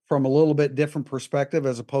from a little bit different perspective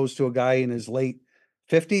as opposed to a guy in his late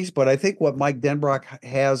 50s. But I think what Mike Denbrock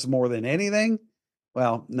has more than anything,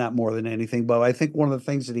 well, not more than anything, but I think one of the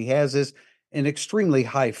things that he has is an extremely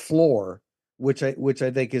high floor, which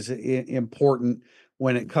I think is important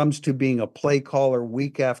when it comes to being a play caller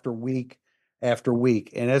week after week after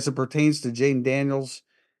week. And as it pertains to Jaden Daniels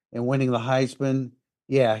and winning the Heisman,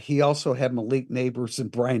 yeah, he also had Malik Neighbors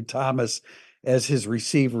and Brian Thomas as his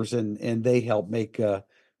receivers, and they help make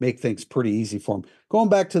things pretty easy for him. Going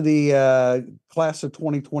back to the class of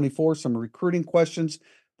 2024, some recruiting questions.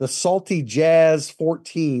 The Salty Jazz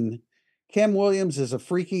 14. Cam Williams is a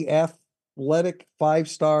freaky athletic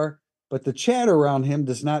 5-star, but the chatter around him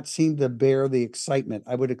does not seem to bear the excitement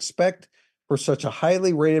I would expect for such a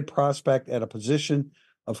highly rated prospect at a position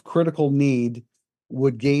of critical need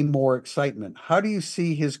would gain more excitement. How do you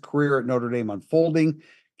see his career at Notre Dame unfolding?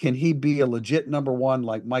 Can he be a legit number one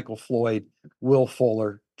like Michael Floyd, Will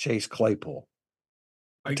Fuller, Chase Claypool?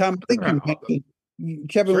 Tom, I think you mentioned,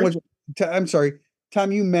 Kevin, I'm sorry,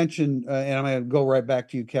 Tom, you mentioned, and I'm going to go right back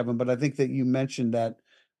to you, Kevin, but I think that you mentioned that,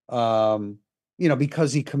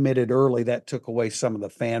 because he committed early, that took away some of the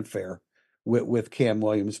fanfare with Cam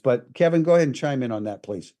Williams. But Kevin, go ahead and chime in on that,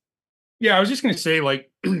 please. Yeah, I was just going to say,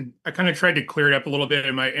 I kind of tried to clear it up a little bit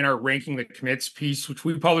in our ranking the commits piece, which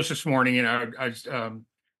we published this morning, and I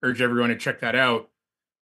urge everyone to check that out.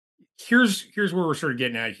 Here's where we're sort of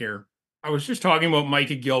getting at here. I was just talking about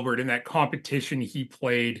Micah Gilbert and that competition he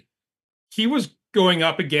played. He was going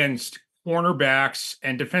up against cornerbacks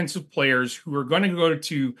and defensive players who are going to go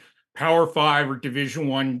to Power 5 or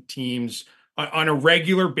Division I teams on a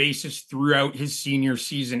regular basis throughout his senior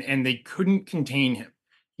season, and they couldn't contain him.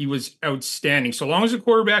 He was outstanding. So long as the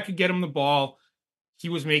quarterback could get him the ball, he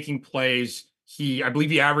was making plays. I believe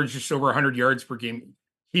he averaged just over 100 yards per game.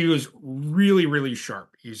 He was really, really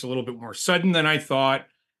sharp. He's a little bit more sudden than I thought.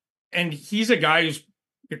 And he's a guy who's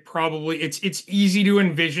it's easy to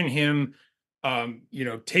envision him,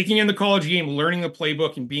 taking in the college game, learning the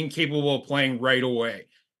playbook, and being capable of playing right away.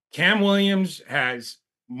 Cam Williams has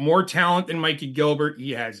more talent than Micah Gilbert.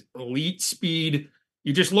 He has elite speed.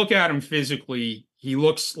 You just look at him physically. He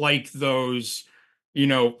looks like those,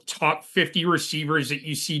 top 50 receivers that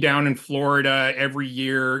you see down in Florida every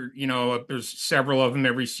year. There's several of them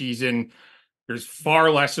every season. There's far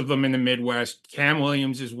less of them in the Midwest. Cam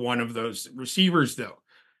Williams is one of those receivers, though.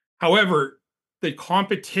 However, the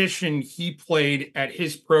competition he played at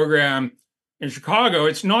his program in Chicago,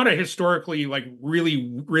 it's not a historically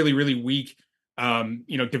really, really, really weak,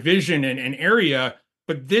 division and area.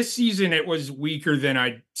 But this season, it was weaker than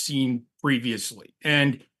I'd seen previously.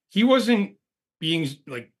 And he wasn't being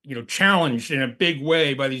challenged in a big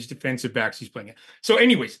way by these defensive backs he's playing at. So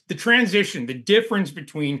anyways, the transition, the difference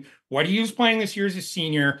between what he was playing this year as a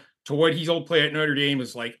senior to what he's old play at Notre Dame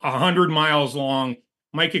is 100 miles long.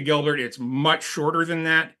 Micah Gilbert, it's much shorter than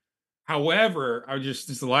that. However, this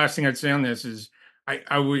is the last thing I'd say on this is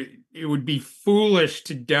it would be foolish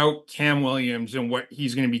to doubt Cam Williams and what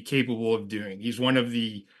he's going to be capable of doing. He's one of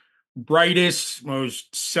the brightest,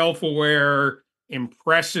 most self-aware,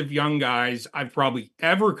 impressive young guys I've probably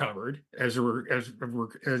ever covered as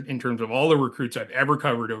in terms of all the recruits I've ever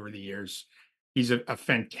covered over the years. He's a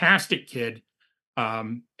fantastic kid.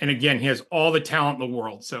 And again, he has all the talent in the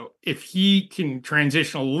world. So if he can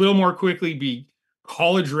transition a little more quickly, be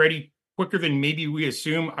college ready quicker than maybe we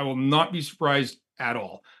assume, I will not be surprised at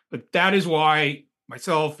all. But that is why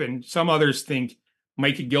myself and some others think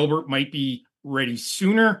Micah Gilbert might be ready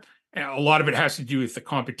sooner. And a lot of it has to do with the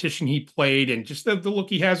competition he played and just the look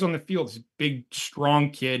he has on the field. He's a big,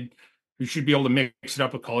 strong kid who should be able to mix it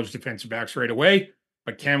up with college defensive backs right away.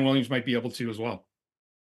 But Cam Williams might be able to as well.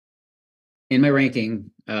 In my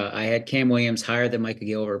ranking, I had Cam Williams higher than Micah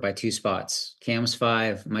Gilbert by 2 spots. Cam's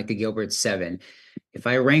 5, Micah Gilbert's 7. If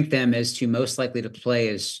I rank them as to most likely to play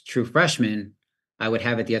as true freshmen, I would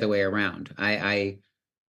have it the other way around. I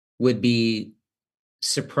would be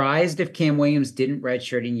surprised if Cam Williams didn't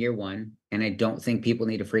redshirt in year 1, and I don't think people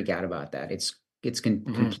need to freak out about that. It's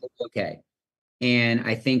completely okay. And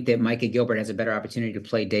I think that Micah Gilbert has a better opportunity to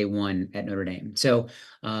play day 1 at Notre Dame. So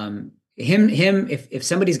if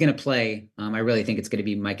somebody's going to play, I really think it's going to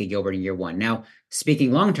be Micah Gilbert in year 1. Now,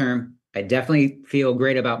 speaking long term, I definitely feel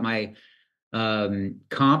great about my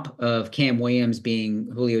comp of Cam Williams being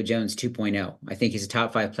Julio Jones 2.0. I think he's a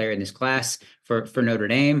top 5 player in this class for Notre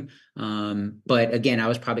Dame. But again, I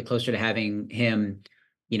was probably closer to having him,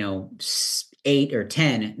 8 or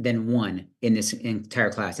 10 than 1 in this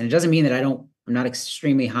entire class. And it doesn't mean that I'm not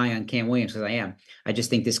extremely high on Cam Williams, because I am. I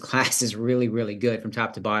just think this class is really, really good from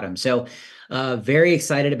top to bottom. So very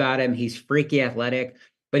excited about him. He's freaky athletic,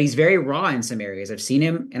 but he's very raw in some areas. I've seen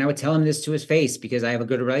him, and I would tell him this to his face because I have a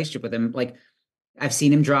good relationship with him. Like, I've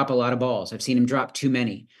seen him drop a lot of balls. I've seen him drop too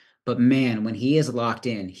many. But man, when he is locked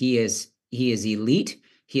in, he is elite.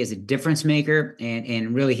 He is a difference maker,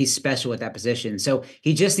 and really he's special at that position. So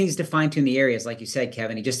he just needs to fine tune the areas, like you said,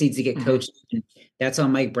 Kevin. He just needs to get coached. That's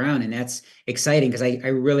on Mike Brown, and that's exciting because I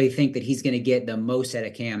really think that he's going to get the most out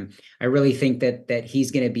of Cam. I really think that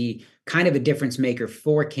he's going to be kind of a difference maker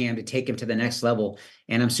for Cam to take him to the next level.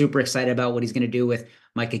 And I'm super excited about what he's going to do with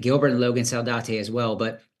Micah Gilbert and Logan Saldate as well.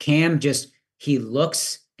 But Cam he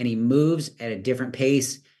looks and he moves at a different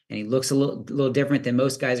pace, and he looks a little different than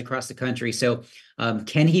most guys across the country. So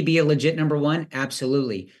can he be a legit number 1?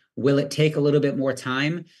 Absolutely. Will it take a little bit more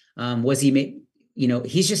time?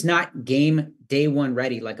 He's just not game day 1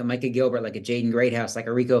 ready, like a Micah Gilbert, like a Jaden Greathouse, like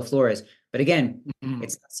a Rico Flores. But again,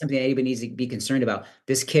 it's not something that anybody needs to be concerned about.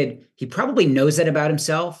 This kid, he probably knows that about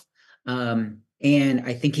himself. And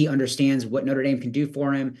I think he understands what Notre Dame can do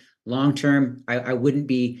for him long-term. I wouldn't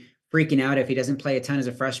be freaking out if he doesn't play a ton as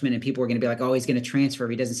a freshman and people are going to be like, oh, he's going to transfer if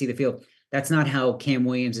he doesn't see the field. That's not how Cam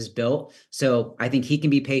Williams is built. So I think he can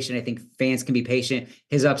be patient. I think fans can be patient.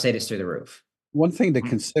 His upside is through the roof. One thing to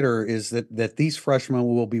consider is that these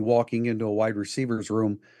freshmen will be walking into a wide receivers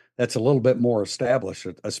room that's a little bit more established,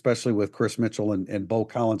 especially with Chris Mitchell and Bo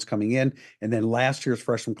Collins coming in. And then last year's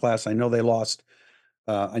freshman class, I know they lost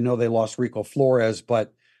Rico Flores,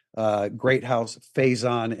 but Greathouse,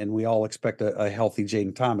 Faison, and we all expect a healthy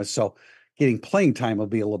Jaden Thomas. So getting playing time will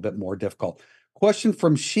be a little bit more difficult. Question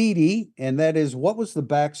from Sheedy, and that is, what was the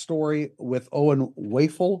backstory with Owen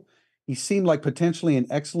Wafel? He seemed like potentially an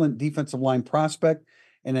excellent defensive line prospect,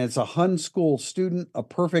 and as a Hun School student, a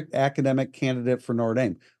perfect academic candidate for Notre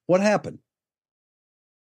Dame. What happened?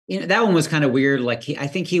 That one was kind of weird. Like I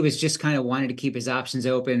think he was just kind of wanted to keep his options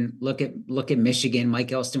open. Look at Michigan.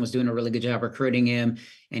 Mike Elston was doing a really good job recruiting him,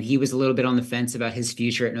 and he was a little bit on the fence about his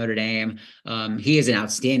future at Notre Dame. He is an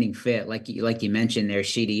outstanding fit, like you mentioned there,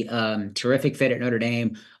 Sheedy. Terrific fit at Notre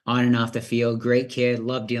Dame, on and off the field. Great kid.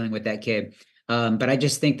 Love dealing with that kid. But I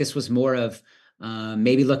just think this was more of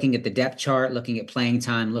maybe looking at the depth chart, looking at playing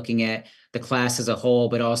time, looking at the class as a whole,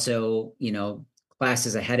 but also,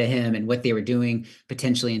 classes ahead of him and what they were doing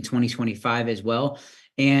potentially in 2025 as well.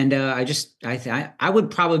 And I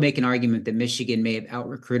would probably make an argument that Michigan may have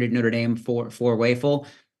out-recruited Notre Dame for Wafel.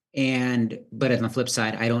 But on the flip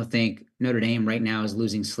side, I don't think Notre Dame right now is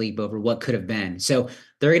losing sleep over what could have been. So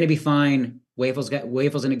they're going to be fine. Wafel's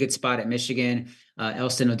in a good spot at Michigan.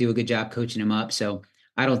 Elston will do a good job coaching him up. So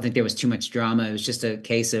I don't think there was too much drama. It was just a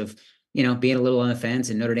case of, being a little on the fence,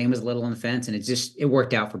 and Notre Dame was a little on the fence, and it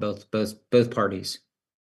worked out for both parties.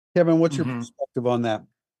 Kevin, what's your perspective on that?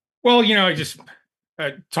 Well,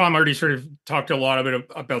 Tom already sort of talked a lot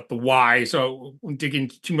about the why, so I won't dig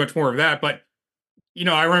into too much more of that. But,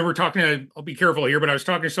 I remember I'll be careful here, but I was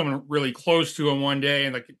talking to someone really close to him one day,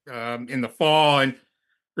 and in the fall, it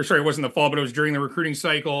wasn't the fall, but it was during the recruiting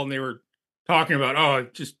cycle, and they were talking about,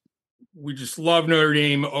 we just love Notre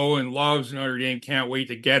Dame. Owen loves Notre Dame. Can't wait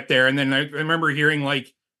to get there. And then I remember hearing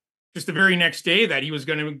just the very next day that he was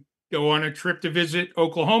going to go on a trip to visit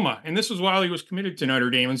Oklahoma. And this was while he was committed to Notre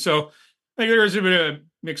Dame. And so I think there was a bit of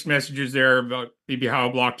mixed messages there about maybe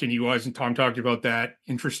how locked in he was. And Tom talked about that,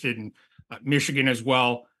 interested in Michigan as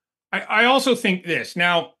well. I also think this.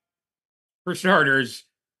 Now, for starters,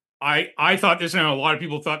 I thought this, and a lot of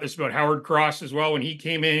people thought this about Howard Cross as well. When he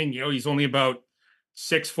came in, he's only about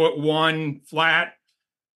 6'1" flat.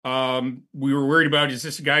 We were worried about, is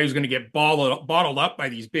this a guy who's going to get bottled up by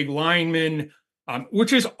these big linemen,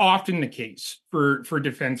 which is often the case for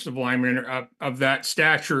defensive linemen of that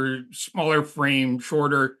stature, smaller frame,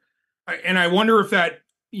 shorter. And I wonder if that,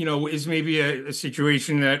 is maybe a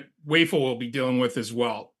situation that Wafel will be dealing with as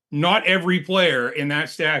well. Not every player in that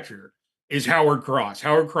stature is Howard Cross.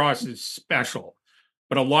 Howard Cross is special.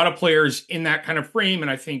 But a lot of players in that kind of frame,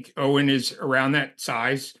 and I think Owen is around that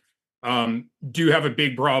size, do have a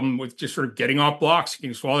big problem with just sort of getting off blocks,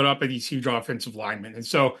 getting swallowed up by these huge offensive linemen. And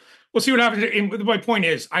so we'll see what happens. And my point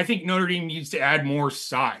is, I think Notre Dame needs to add more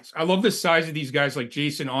size. I love the size of these guys like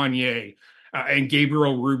Jason Onyé and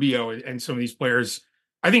Gabriel Rubio and some of these players.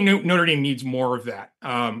 I think Notre Dame needs more of that.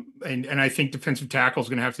 And I think defensive tackle is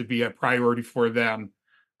going to have to be a priority for them.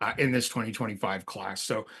 in this 2025 class.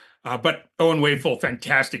 So, but Owen Wayfull,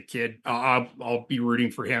 fantastic kid. I'll be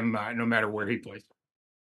rooting for him no matter where he plays.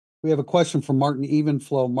 We have a question from Martin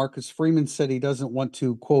Evenflow. Marcus Freeman said he doesn't want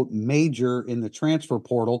to, quote, major in the transfer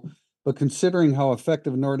portal, but considering how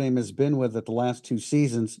effective Notre Dame has been with it the last 2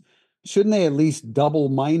 seasons, shouldn't they at least double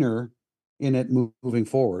minor in it moving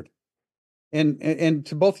forward? And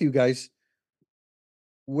to both of you guys,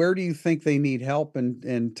 where do you think they need help?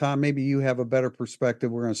 And Tom, maybe you have a better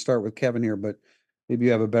perspective. We're going to start with Kevin here, but maybe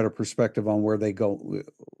you have a better perspective on where they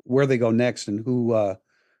go next and who,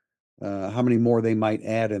 how many more they might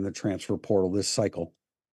add in the transfer portal this cycle.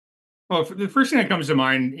 Well, the first thing that comes to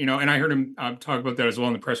mind, and I heard him talk about that as well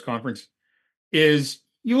in the press conference, is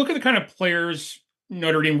you look at the kind of players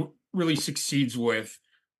Notre Dame really succeeds with.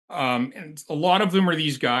 And a lot of them are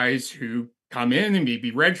these guys who come in and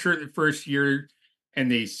maybe redshirt the first year,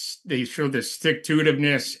 and they show this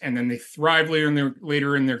stick-to-itiveness, and then they thrive later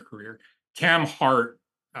in their career. Cam Hart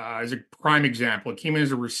is a prime example. Came in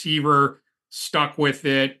as a receiver, stuck with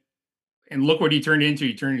it, and look what he turned into.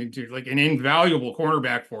 He turned into like an invaluable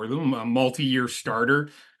cornerback for them, a multi-year starter,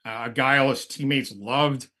 a guy all his teammates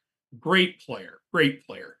loved. Great player.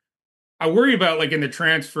 I worry about, like, in the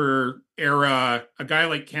transfer era, a guy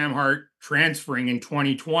like Cam Hart transferring in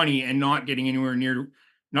 2020 and not getting anywhere near,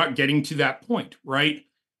 not getting to that point, right?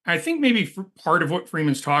 I think maybe part of what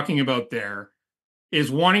Freeman's talking about there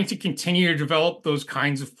is wanting to continue to develop those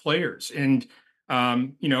kinds of players and,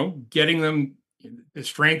 getting them the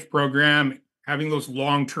strength program, having those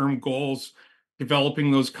long-term goals,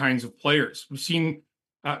 developing those kinds of players. We've seen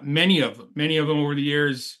many of them over the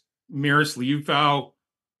years. Maris Liufau,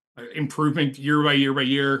 improvement year by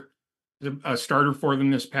year, a starter for them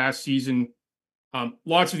this past season.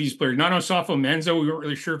 Lots of these players. Not Osafo Menzo, we weren't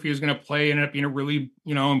really sure if he was going to play, ended up being a really,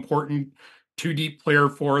 important 2-deep player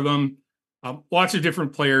for them. Lots of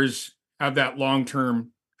different players have that long-term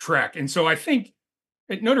track. And so I think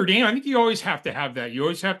at Notre Dame, I think you always have to have that. You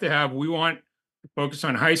always have to have, we want to focus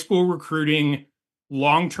on high school recruiting,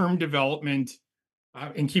 long-term development,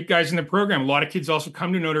 and keep guys in the program. A lot of kids also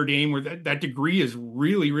come to Notre Dame where that degree is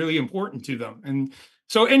really, really important to them. And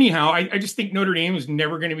so anyhow, I just think Notre Dame is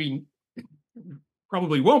never going to be,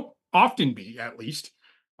 probably won't often be at least,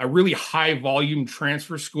 a really high volume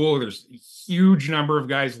transfer school. There's a huge number of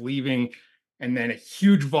guys leaving and then a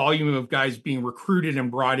huge volume of guys being recruited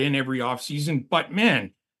and brought in every offseason. But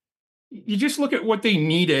man, you just look at what they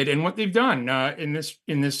needed and what they've done in this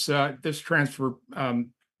transfer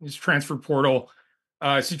portal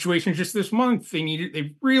situation just this month.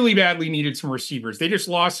 They really badly needed some receivers. They just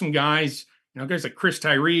lost some guys, guys like Chris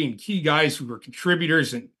Tyree and key guys who were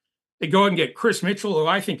contributors, and they go and get Chris Mitchell, who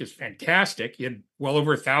I think is fantastic. He had well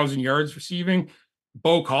over 1,000 yards receiving.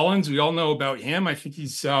 Bo Collins, we all know about him. I think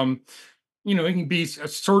he's, he can be a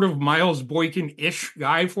sort of Miles Boykin-ish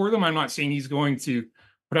guy for them. I'm not saying he's going to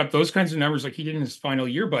put up those kinds of numbers like he did in his final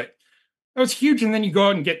year, but that was huge. And then you go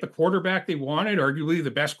out and get the quarterback they wanted, arguably the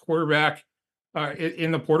best quarterback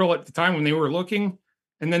in the portal at the time when they were looking.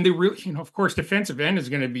 And then they really, of course, defensive end is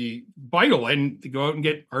going to be vital. And to go out and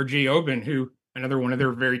get RJ Oben, who another one of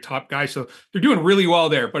their very top guys. So they're doing really well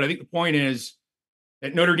there. But I think the point is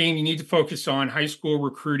at Notre Dame, you need to focus on high school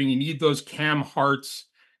recruiting. You need those Cam Harts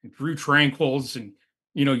and Drew Tranquils. And,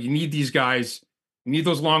 you need these guys. You need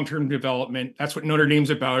those long-term development. That's what Notre Dame's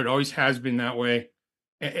about. It always has been that way.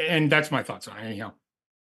 And that's my thoughts on it anyhow.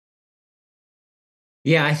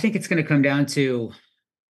 Yeah, I think it's going to come down to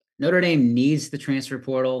Notre Dame needs the transfer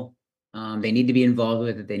portal. They need to be involved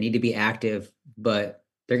with it. They need to be active, but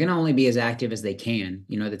they're going to only be as active as they can.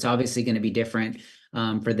 That's obviously going to be different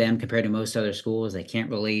for them compared to most other schools. They can't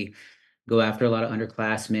really go after a lot of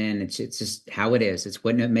underclassmen. It's just how it is. It's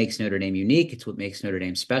what makes Notre Dame unique. It's what makes Notre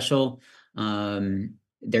Dame special.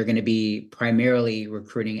 They're going to be primarily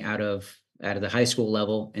recruiting out of the high school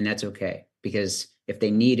level, and that's okay, because if they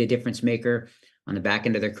need a difference maker on the back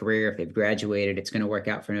end of their career, if they've graduated, it's going to work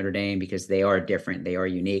out for Notre Dame because they are different. They are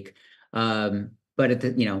unique. But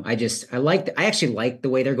I actually like the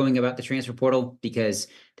way they're going about the transfer portal, because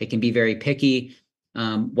they can be very picky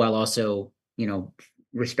while also,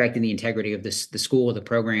 respecting the integrity of the school, the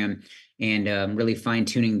program, and really fine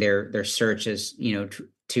tuning their search as,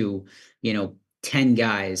 to 10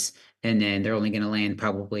 guys. And then they're only going to land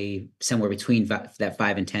probably somewhere between that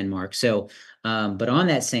 5 and 10 mark. So, but on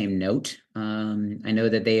that same note, I know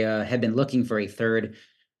that they have been looking for a third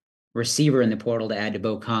receiver in the portal to add to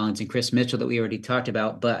Bo Collins and Chris Mitchell that we already talked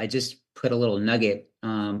about. But I just put a little nugget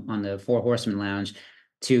on the Four Horsemen Lounge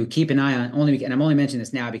to keep an eye on. And I'm only mentioning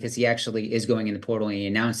this now because he actually is going in the portal, and he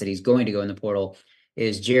announced that he's going to go in the portal,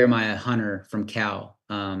 is Jeremiah Hunter from Cal.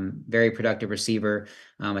 Very productive receiver.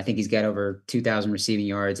 I think he's got over 2,000 receiving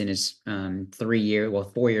yards in his 4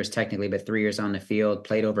 years technically, but 3 years on the field.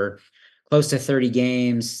 Played over close to 30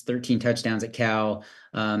 games, 13 touchdowns at Cal.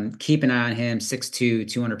 Keep an eye on him, 6'2",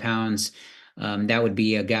 200 pounds. That would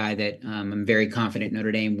be a guy that I'm very confident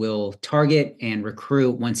Notre Dame will target and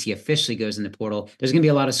recruit once he officially goes in the portal. There's going to be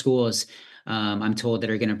a lot of schools, I'm told, that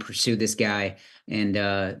are going to pursue this guy, and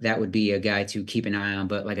that would be a guy to keep an eye on.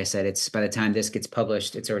 But like I said, it's by the time this gets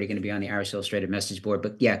published, it's already going to be on the Irish Illustrated message board.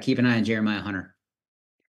 But yeah, keep an eye on Jeremiah Hunter.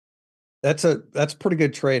 That's a pretty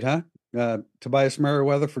good trade, huh? Tobias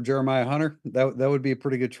Merriweather for Jeremiah Hunter. That would be a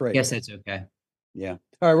pretty good trade. Yes, that's okay. Yeah.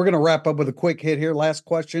 All right, we're going to wrap up with a quick hit here. Last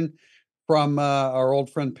question from our old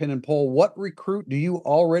friend Pin and Poll. What recruit do you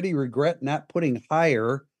already regret not putting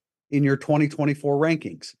higher in your 2024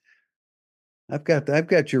 rankings? I've got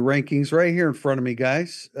your rankings right here in front of me,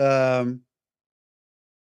 guys. I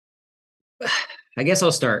guess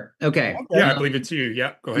I'll start. Okay. Yeah, I believe it's you.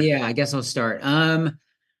 Yeah, go ahead. Yeah, I guess I'll start.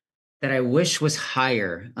 That I wish was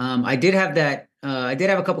higher. I did have that. I did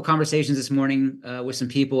have a couple conversations this morning with some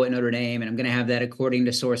people at Notre Dame, and I'm going to have that, according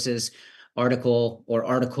to sources, articles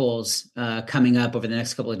coming up over the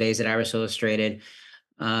next couple of days at Irish Illustrated.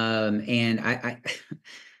 And I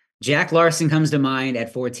Jack Larson comes to mind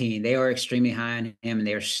at 14. They are extremely high on him, and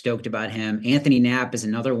they are stoked about him. Anthony Knapp is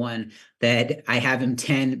another one that I have him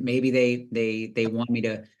 10. Maybe they want me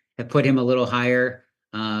to put him a little higher.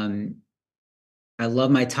 I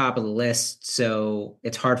love my top of the list, so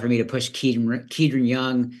it's hard for me to push Kedron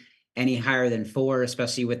Young any higher than 4,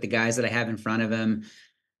 especially with the guys that I have in front of him.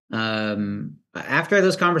 After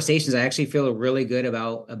those conversations, I actually feel really good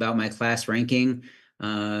about my class ranking.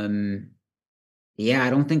 Yeah,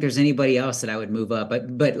 I don't think there's anybody else that I would move up,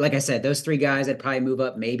 but like I said, those 3 guys I'd probably move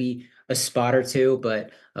up maybe a spot or 2,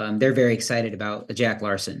 but they're very excited about Jack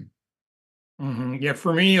Larson. Mm-hmm. Yeah,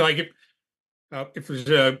 for me, like if there's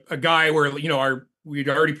a guy where we'd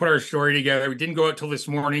already put our story together, we didn't go out till this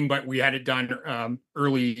morning, but we had it done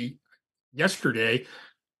early yesterday.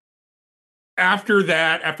 After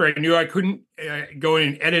that, after I knew I couldn't go in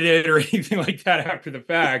and edit it or anything like that after the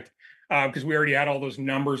fact, because we already had all those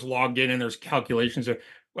numbers logged in and there's calculations of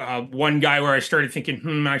one guy where I started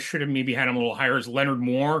thinking, I should have maybe had him a little higher, is Leonard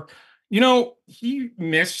Moore. He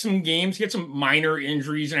missed some games. He had some minor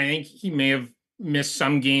injuries, and I think he may have missed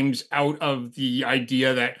some games out of the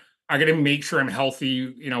idea that I got to make sure I'm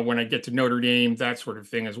healthy, when I get to Notre Dame, that sort of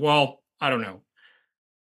thing as well. I don't know.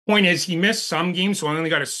 Point is, he missed some games, so I only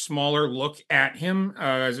got a smaller look at him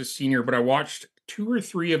as a senior, but I watched 2 or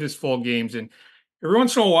 3 of his full games, and every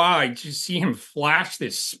once in a while, I just see him flash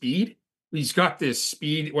this speed. He's got this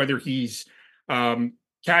speed, whether he's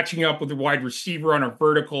catching up with the wide receiver on a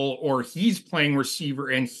vertical, or he's playing receiver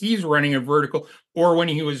and he's running a vertical, or when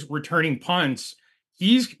he was returning punts,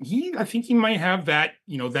 I think he might have that,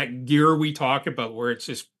 that gear we talk about where it's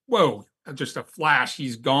just, whoa, just a flash.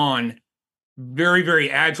 He's gone. Very,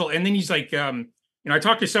 very agile. And then he's like, I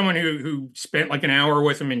talked to someone who spent like an hour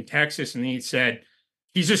with him in Texas, and he said,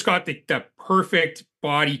 he's just got the perfect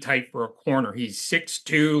body type for a corner. He's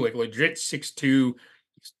 6'2", like legit 6'2".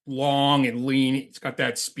 He's long and lean. He's got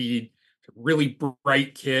that speed. He's a really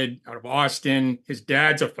bright kid out of Austin. His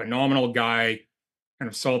dad's a phenomenal guy, kind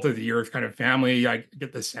of salt of the earth kind of family, I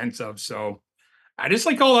get the sense of. So I just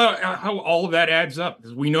like how all of that adds up,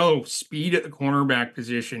 because we know speed at the cornerback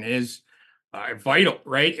position is vital,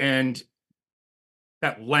 right? And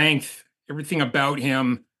that length, everything about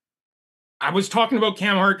him. I was talking about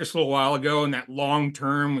Cam Hart just a little while ago, and that long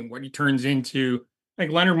term and what he turns into. I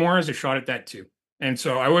think Leonard Moore has a shot at that too. And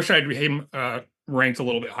so I wish I'd him ranked a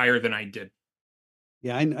little bit higher than I did.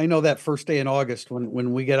 Yeah, I know that first day in August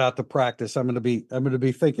when we get out to practice, I'm going to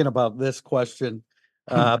be thinking about this question.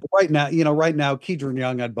 But right now, Kedron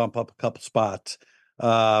Young, I'd bump up a couple spots.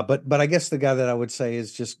 But I guess the guy that I would say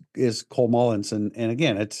is Cole Mullins, and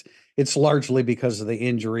again, it's largely because of the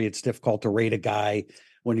injury. It's difficult to rate a guy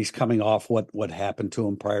when he's coming off what happened to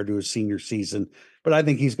him prior to his senior season. But I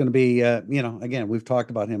think he's going to be, again, we've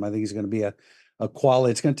talked about him. I think he's going to be a quality.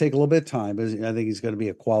 It's going to take a little bit of time, but I think he's going to be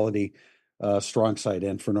a quality strong side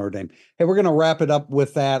end for Notre Dame. Hey, we're going to wrap it up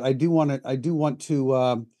with that. I do want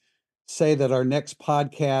to say that our next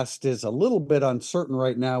podcast is a little bit uncertain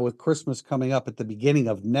right now with Christmas coming up at the beginning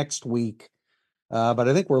of next week. But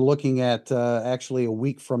I think we're looking at actually a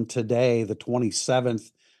week from today, the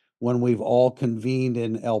 27th, when we've all convened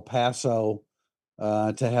in El Paso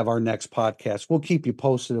to have our next podcast. We'll keep you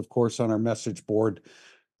posted, of course, on our message board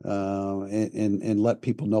and let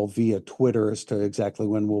people know via Twitter as to exactly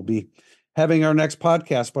when we'll be having our next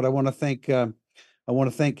podcast. But I want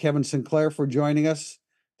to thank Kevin Sinclair for joining us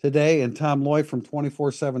today, and Tom Loy from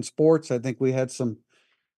 24/7 Sports. I think we had some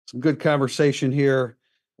good conversation here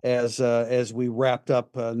as we wrapped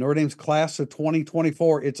up Notre Dame's class of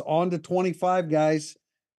 2024. It's on to 25, guys.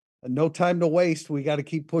 No time to waste. We got to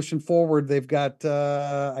keep pushing forward. They've got,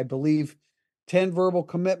 I believe, 10 verbal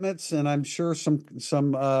commitments, and I'm sure some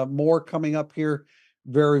more coming up here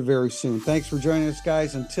very, very soon. Thanks for joining us,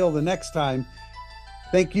 guys. Until the next time,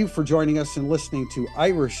 thank you for joining us and listening to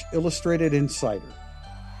Irish Illustrated Insider.